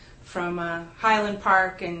from Highland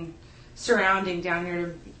Park and surrounding down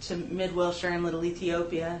here to Mid Wilshire and Little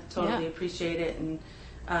Ethiopia. Totally appreciate it,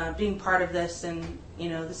 and being part of this. And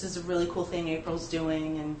this is a really cool thing April's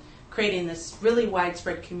doing, and creating this really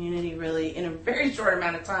widespread community really in a very short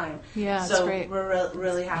amount of time. Yeah, so great. We're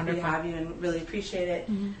really happy to have you and really appreciate it.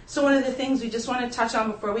 Mm-hmm. So one of the things we just want to touch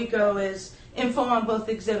on before we go is info on both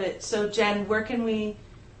exhibits. So Jen, when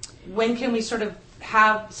can we sort of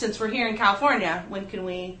have, since we're here in California,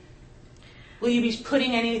 will you be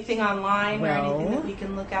putting anything online or anything that we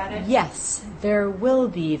can look at it? Yes, there will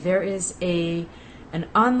be. There is an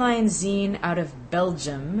online zine out of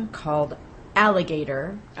Belgium called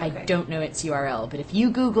Alligator. Okay. I don't know its URL, but if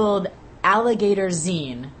you Googled Alligator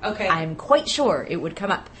Zine, I'm quite sure it would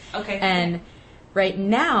come up. Okay. And right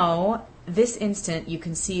now, this instant, you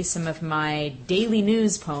can see some of my daily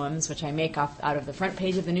news poems, which I make out of the front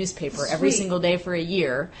page of the newspaper every single day for a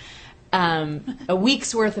year. A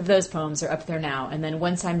week's worth of those poems are up there now, and then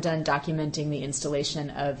once I'm done documenting the installation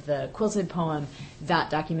of the quilted poem, that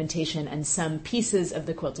documentation and some pieces of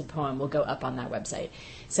the quilted poem will go up on that website.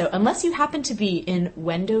 So unless you happen to be in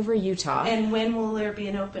Wendover, Utah... And when will there be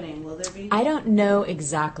an opening? Will there be... I don't know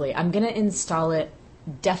exactly. I'm going to install it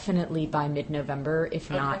definitely by mid-November. If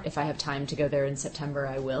not, if I have time to go there in September,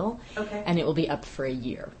 I will. Okay. And it will be up for a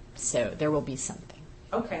year. So there will be something.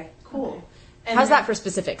 Okay, cool. And How's then- that for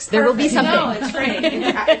specifics? There will be Perfect. something. No, it's great.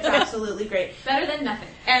 It's absolutely great. Better than nothing.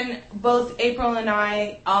 And both April and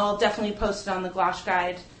I'll definitely post it on the Glosh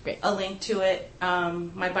Guide, Great. a link to it,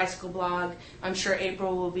 my bicycle blog. I'm sure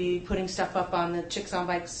April will be putting stuff up on the Chicks on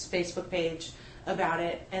Bikes Facebook page about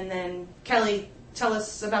it. And then, Kelly, tell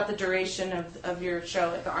us about the duration of your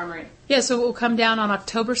show at the Armory. Yeah, so it will come down on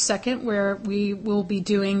October 2nd, where we will be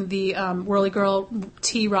doing the Whirly Girl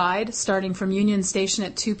Tea Ride, starting from Union Station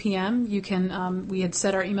at 2 p.m. You can, we had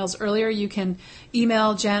said our emails earlier, you can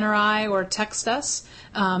email Jen or I or text us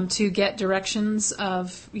to get directions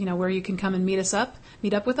of, where you can come and meet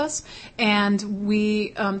up with us. And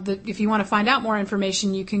we, if you want to find out more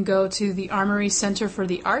information, you can go to the Armory Center for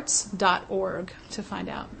the Arts.org to find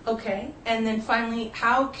out. Okay. And then finally,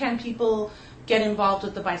 how can people get involved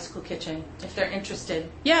with the Bicycle Kitchen if they're interested?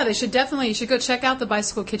 Yeah, you should go check out the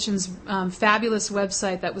Bicycle Kitchen's fabulous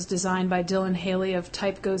website that was designed by Dylan Haley of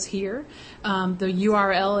Type Goes Here. The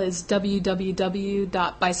URL is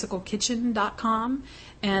www.bicyclekitchen.com.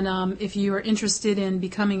 And if you are interested in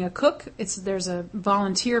becoming a cook, there's a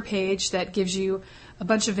volunteer page that gives you a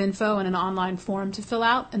bunch of info and an online form to fill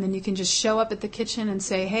out. And then you can just show up at the kitchen and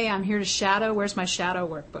say, hey, I'm here to shadow. Where's my shadow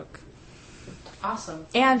workbook? Awesome.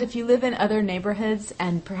 And if you live in other neighborhoods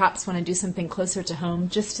and perhaps want to do something closer to home,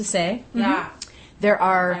 just to say, Yeah. there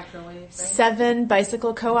are Microwave, right? 7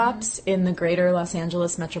 bicycle co-ops in the greater Los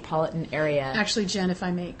Angeles metropolitan area. Actually, Jen, if I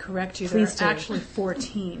may correct you, Please there are do. actually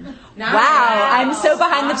 14. Nice. Wow, I'm so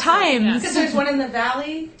behind the times. Because there's one in the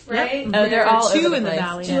Valley, right? Oh, they're all Two over in the place.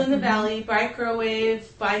 Valley. Two in the Valley,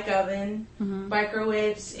 Microwave, Bike Oven,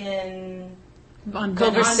 Microwaves in On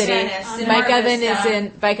Culver Venice. City. Venice, in Bike Mar Oven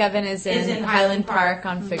Vista. Bike Oven is in Highland Park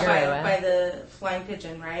on Figueroa. by the Flying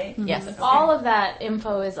Pigeon, right? Yes. All of that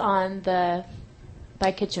info is on the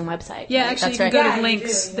Bike Kitchen website. Yeah, right? actually, That's you can right. go Yeah, to you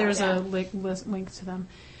links. do, There's yeah. a link to them.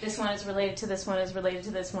 This one is related to this one is related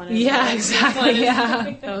to this one. Is Yeah, related to this one exactly. is-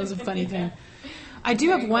 Yeah, that was a funny thing. I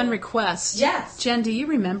do have one request. Yes. Jen, do you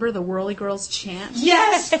remember the Whirly Girls chant?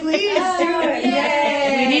 Yes, please do it.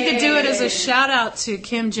 Yay! We need to do it as a shout out to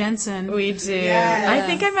Kim Jensen. We do. Yes. I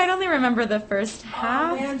think I might only remember the first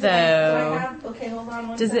half, Oh, man, do I though. have- okay, hold on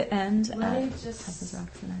one Does sec. it end Let me at just- Tough as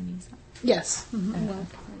Rocks in Our Knees? Yes. Well,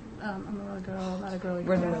 I'm a Whirly Girl, not a girly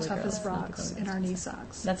We're the girl. Whirly Tough Girls, as not the rocks Girly in our Girls. knee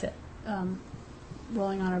socks. That's it.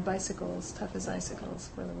 Rolling on our bicycles, tough as icicles.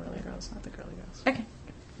 We're the Whirly Girls, not the girly girls. Okay.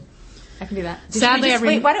 I can do that. Sadly,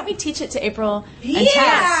 wait, why don't we teach it to April and Yeah,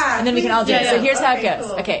 Tess, and then we can all do it. please So do. here's how it Okay, goes.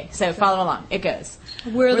 cool. Okay, so follow along. It goes.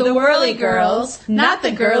 We're the whirly girls, not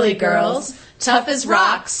the girly girls, tough as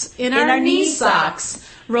rocks in our knee socks,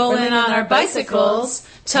 rolling on our bicycles,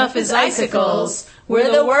 tough as icicles.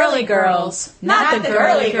 We're the whirly girls, not the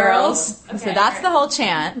girly girls. So that's the whole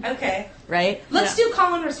chant, Okay. right? Let's do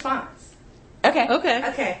call and response. Okay. Okay.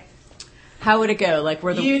 Okay. How would it go? Like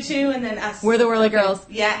we're the You two and then us. we're the whirly girls,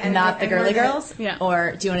 Yeah, and not the and girly we're the- girls. Yeah.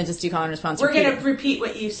 Or do you want to just do call and response? We're repeat going it? to repeat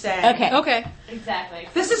what you say. Okay. Okay. Exactly.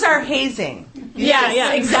 This is our hazing.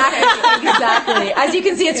 Yeah, exactly, exactly. As you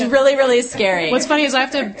can see, it's really, really scary. What's funny is I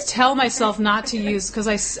have to tell myself not to use, because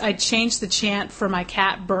I changed the chant for my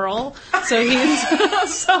cat Burl, so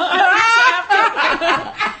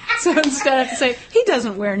so instead I have to say, he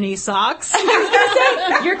doesn't wear knee socks.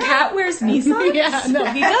 Your cat wears knee socks? Yeah, no,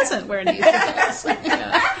 he doesn't wear knee socks.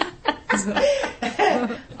 Yeah.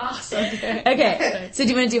 Awesome. Okay. So do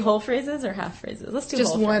you want to do whole phrases or half phrases? Let's do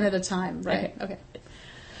Just whole one at a time, right? Okay.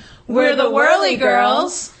 We're the whirly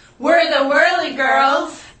girls, We're the whirly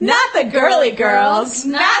girls, not the girly girls.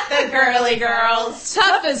 not the girly girls.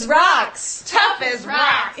 Tough as rocks Tough as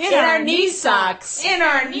rocks. in our knee socks. In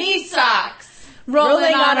our knee socks.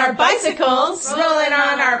 Rolling on our bicycles. Rolling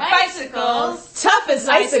on our bicycles. Tough as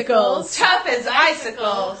icicles. Tough as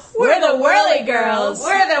icicles. We're the whirly girls,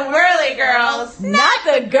 We're the whirly girls, not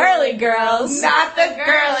the girly girls. not the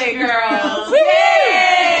girly girls. Woo!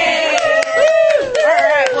 Yay! Woo! All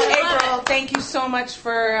right. Well, April, thank you so much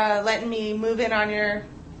for letting me move in on your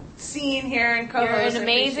scene here and co-host. You're an I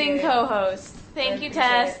amazing appreciate it. co-host. Thank you, appreciate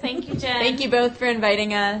Tess. it. Thank you, Jen. Thank you both for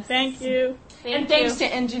inviting us. Thank you. And thanks to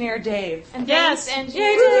Engineer Dave. And Yes. thanks,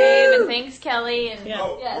 Engineer Dave, and thanks, Kelly. And Yeah.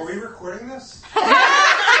 Oh, yes. are we recording this?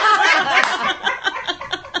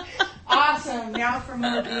 Awesome. Now for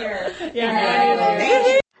more beer.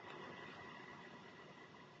 Yeah.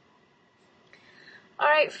 All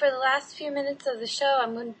right, for the last few minutes of the show,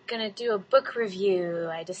 I'm going to do a book review.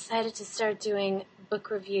 I decided to start doing book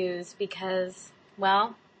reviews because,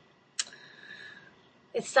 well,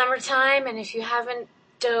 it's summertime, and if you haven't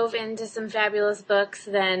dove into some fabulous books,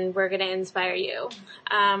 then we're going to inspire you.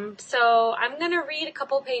 So I'm going to read a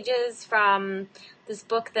couple pages from this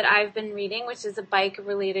book that I've been reading, which is a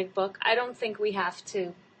bike-related book. I don't think we have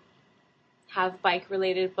to have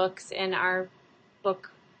bike-related books in our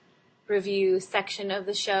book review section of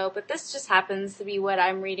the show, but this just happens to be what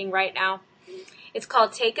I'm reading right now. It's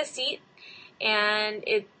called Take a Seat, and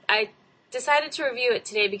I decided to review it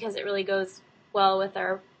today because it really goes well with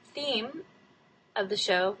our theme of the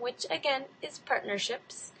show, which again is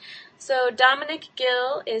partnerships. So Dominic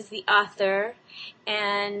Gill is the author,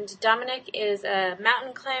 and Dominic is a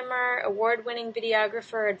mountain climber, award-winning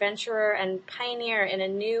videographer, adventurer, and pioneer in a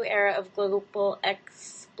new era of global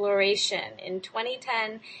exploration. In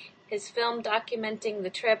 2010, his film documenting the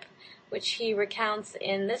trip, which he recounts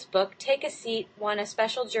in this book, Take a Seat, won a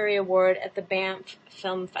special jury award at the Banff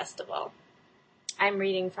Film Festival. I'm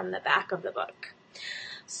reading from the back of the book.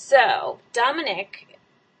 So, Dominic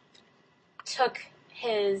took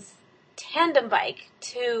his tandem bike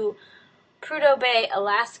to Prudhoe Bay,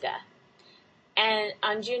 Alaska, and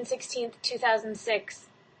on June 16th, 2006,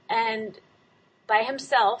 and by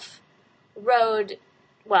himself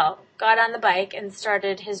got on the bike and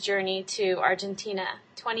started his journey to Argentina,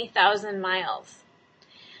 20,000 miles.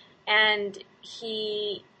 And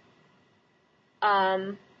he,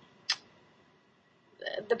 the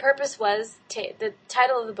purpose was, the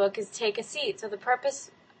title of the book is Take a Seat. So the purpose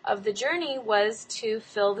of the journey was to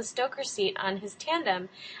fill the stoker seat on his tandem.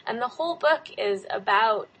 And the whole book is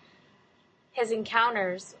about his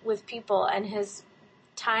encounters with people and his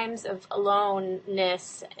times of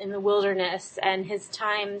aloneness in the wilderness and his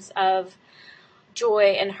times of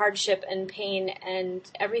joy and hardship and pain,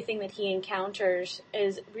 and everything that he encounters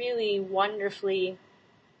is really wonderfully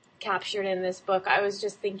captured in this book. I was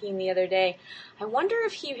just thinking the other day, I wonder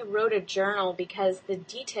if he wrote a journal, because the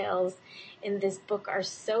details in this book are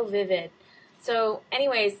so vivid. So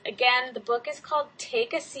anyways, again, the book is called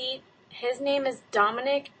Take a Seat. His name is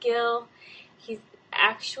Dominic Gill. He's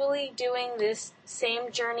actually doing this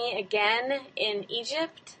same journey again in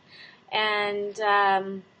Egypt. And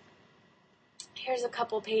here's a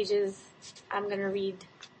couple pages I'm going to read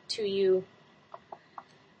to you.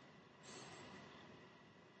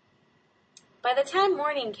 By the time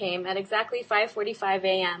morning came at exactly 5:45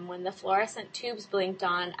 a.m., when the fluorescent tubes blinked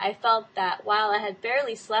on, I felt that while I had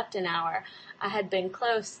barely slept an hour, I had been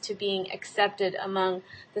close to being accepted among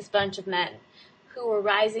this bunch of men, who were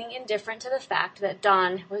rising indifferent to the fact that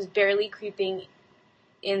dawn was barely creeping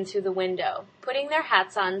in through the window. Putting their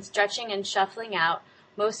hats on, stretching and shuffling out,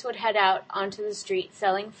 most would head out onto the street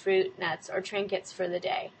selling fruit, nuts, or trinkets for the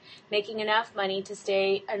day, making enough money to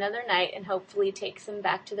stay another night and hopefully take some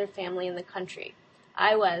back to their family in the country.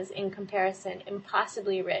 I was, in comparison,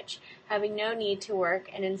 impossibly rich, having no need to work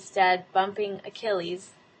and instead bumping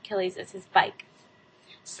Achilles is his bike,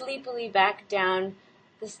 sleepily back down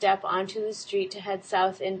the step onto the street to head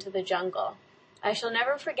south into the jungle. I shall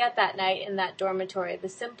never forget that night in that dormitory, the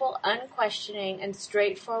simple, unquestioning, and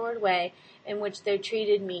straightforward way in which they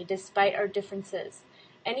treated me despite our differences.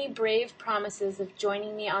 Any brave promises of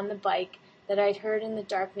joining me on the bike that I'd heard in the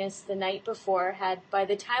darkness the night before had, by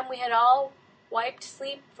the time we had all wiped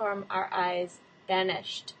sleep from our eyes,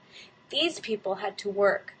 vanished. These people had to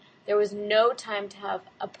work. There was no time to have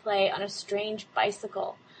a play on a strange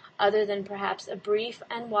bicycle, other than perhaps a brief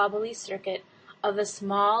and wobbly circuit of the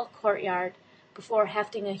small courtyard before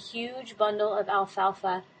hefting a huge bundle of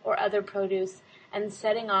alfalfa or other produce and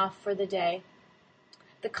setting off for the day.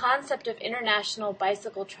 The concept of international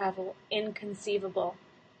bicycle travel inconceivable.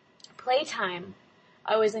 Playtime,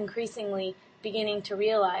 I was increasingly beginning to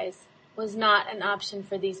realize, was not an option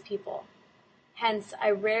for these people. Hence,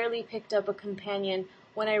 I rarely picked up a companion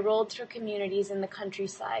when I rolled through communities in the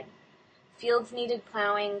countryside. Fields needed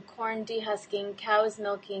plowing, corn dehusking, cows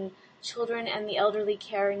milking, children and the elderly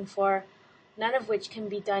caring for, none of which can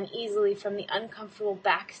be done easily from the uncomfortable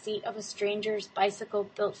back seat of a stranger's bicycle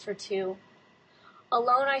built for two.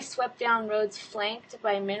 Alone I swept down roads flanked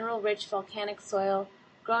by mineral-rich volcanic soil,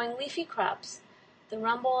 growing leafy crops, the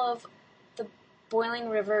rumble of the boiling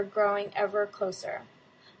river growing ever closer.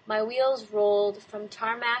 My wheels rolled from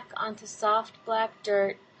tarmac onto soft black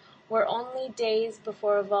dirt, where only days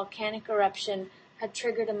before a volcanic eruption had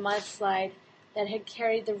triggered a mudslide that had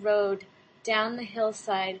carried the road down the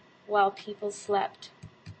hillside while people slept.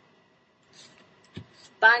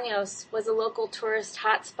 Baños was a local tourist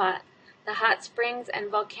hotspot, the hot springs and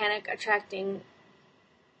volcanic attracting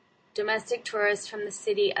domestic tourists from the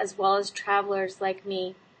city as well as travelers like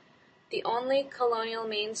me. The only colonial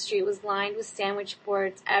main street was lined with sandwich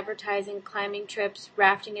boards advertising climbing trips,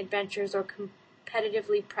 rafting adventures, or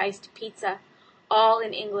competitively priced pizza, all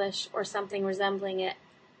in English or something resembling it.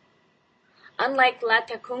 Unlike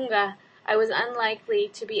Latacunga, I was unlikely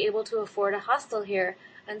to be able to afford a hostel here,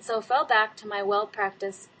 and so fell back to my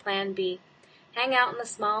well-practiced Plan B. Hang out in the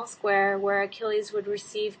small square where Achilles would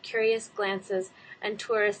receive curious glances, and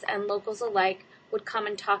tourists and locals alike would come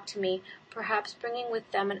and talk to me, perhaps bringing with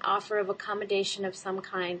them an offer of accommodation of some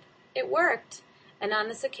kind. It worked, and on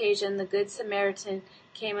this occasion the Good Samaritan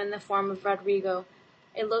came in the form of Rodrigo,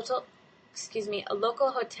 a local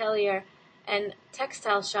hotelier and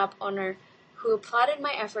textile shop owner who applauded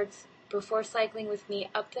my efforts before cycling with me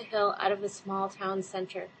up the hill out of the small town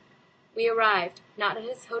center. We arrived, not at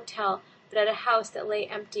his hotel, but at a house that lay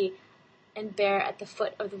empty and bare at the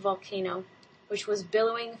foot of the volcano, which was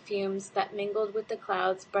billowing fumes that mingled with the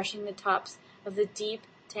clouds brushing the tops of the deep,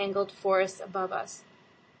 tangled forests above us.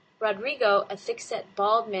 Rodrigo, a thick-set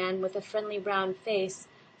bald man with a friendly brown face,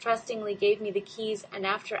 trustingly gave me the keys, and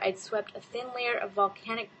after I'd swept a thin layer of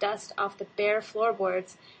volcanic dust off the bare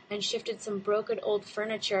floorboards and shifted some broken old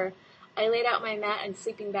furniture, I laid out my mat and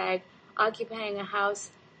sleeping bag, occupying a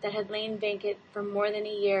house that had lain vacant for more than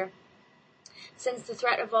a year, since the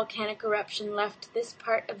threat of volcanic eruption left this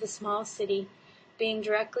part of the small city, being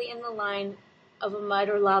directly in the line of a mud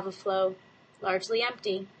or lava flow, largely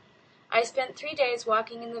empty. I spent 3 days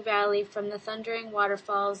walking in the valley from the thundering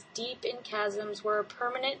waterfalls deep in chasms where a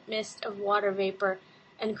permanent mist of water vapor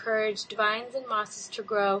encouraged vines and mosses to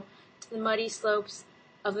grow to the muddy slopes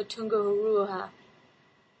of the Tunguruha,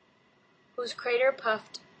 whose crater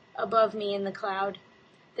puffed above me in the cloud.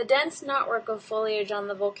 The dense knotwork of foliage on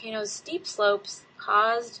the volcano's steep slopes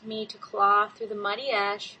caused me to claw through the muddy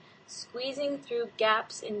ash, squeezing through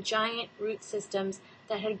gaps in giant root systems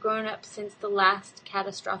that had grown up since the last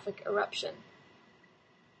catastrophic eruption.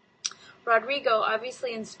 Rodrigo,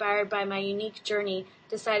 obviously inspired by my unique journey,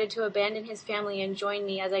 decided to abandon his family and join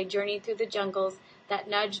me as I journeyed through the jungles that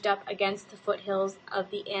nudged up against the foothills of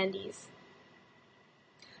the Andes.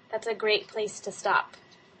 That's a great place to stop.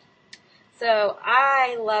 So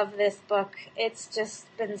I love this book. It's just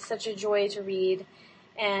been such a joy to read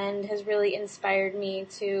and has really inspired me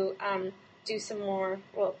to do some more,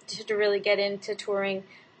 to really get into touring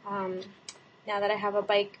now that I have a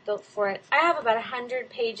bike built for it. I have about 100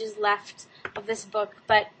 pages left of this book,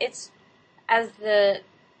 but it's as I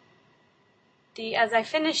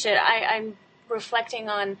finish it, I'm reflecting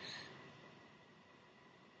on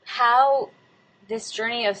how this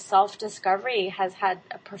journey of self-discovery has had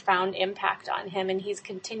a profound impact on him, and he's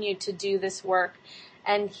continued to do this work.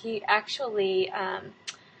 And he actually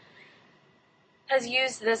has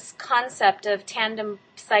used this concept of tandem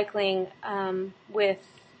cycling with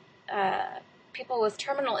people with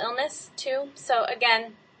terminal illness too. So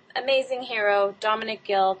again, amazing hero, Dominic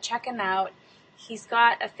Gill. Check him out. He's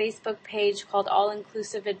got a Facebook page called All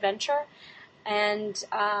Inclusive Adventure. And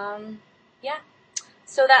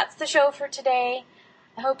so that's the show for today.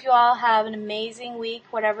 I hope you all have an amazing week,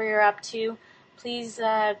 whatever you're up to. Please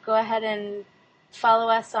go ahead and follow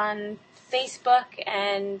us on Facebook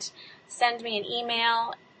and send me an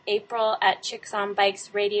email,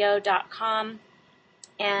 april@chicksonbikesradio.com.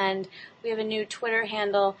 And we have a new Twitter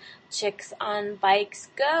handle, Chicks on Bikes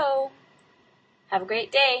Go. Have a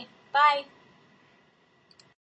great day. Bye.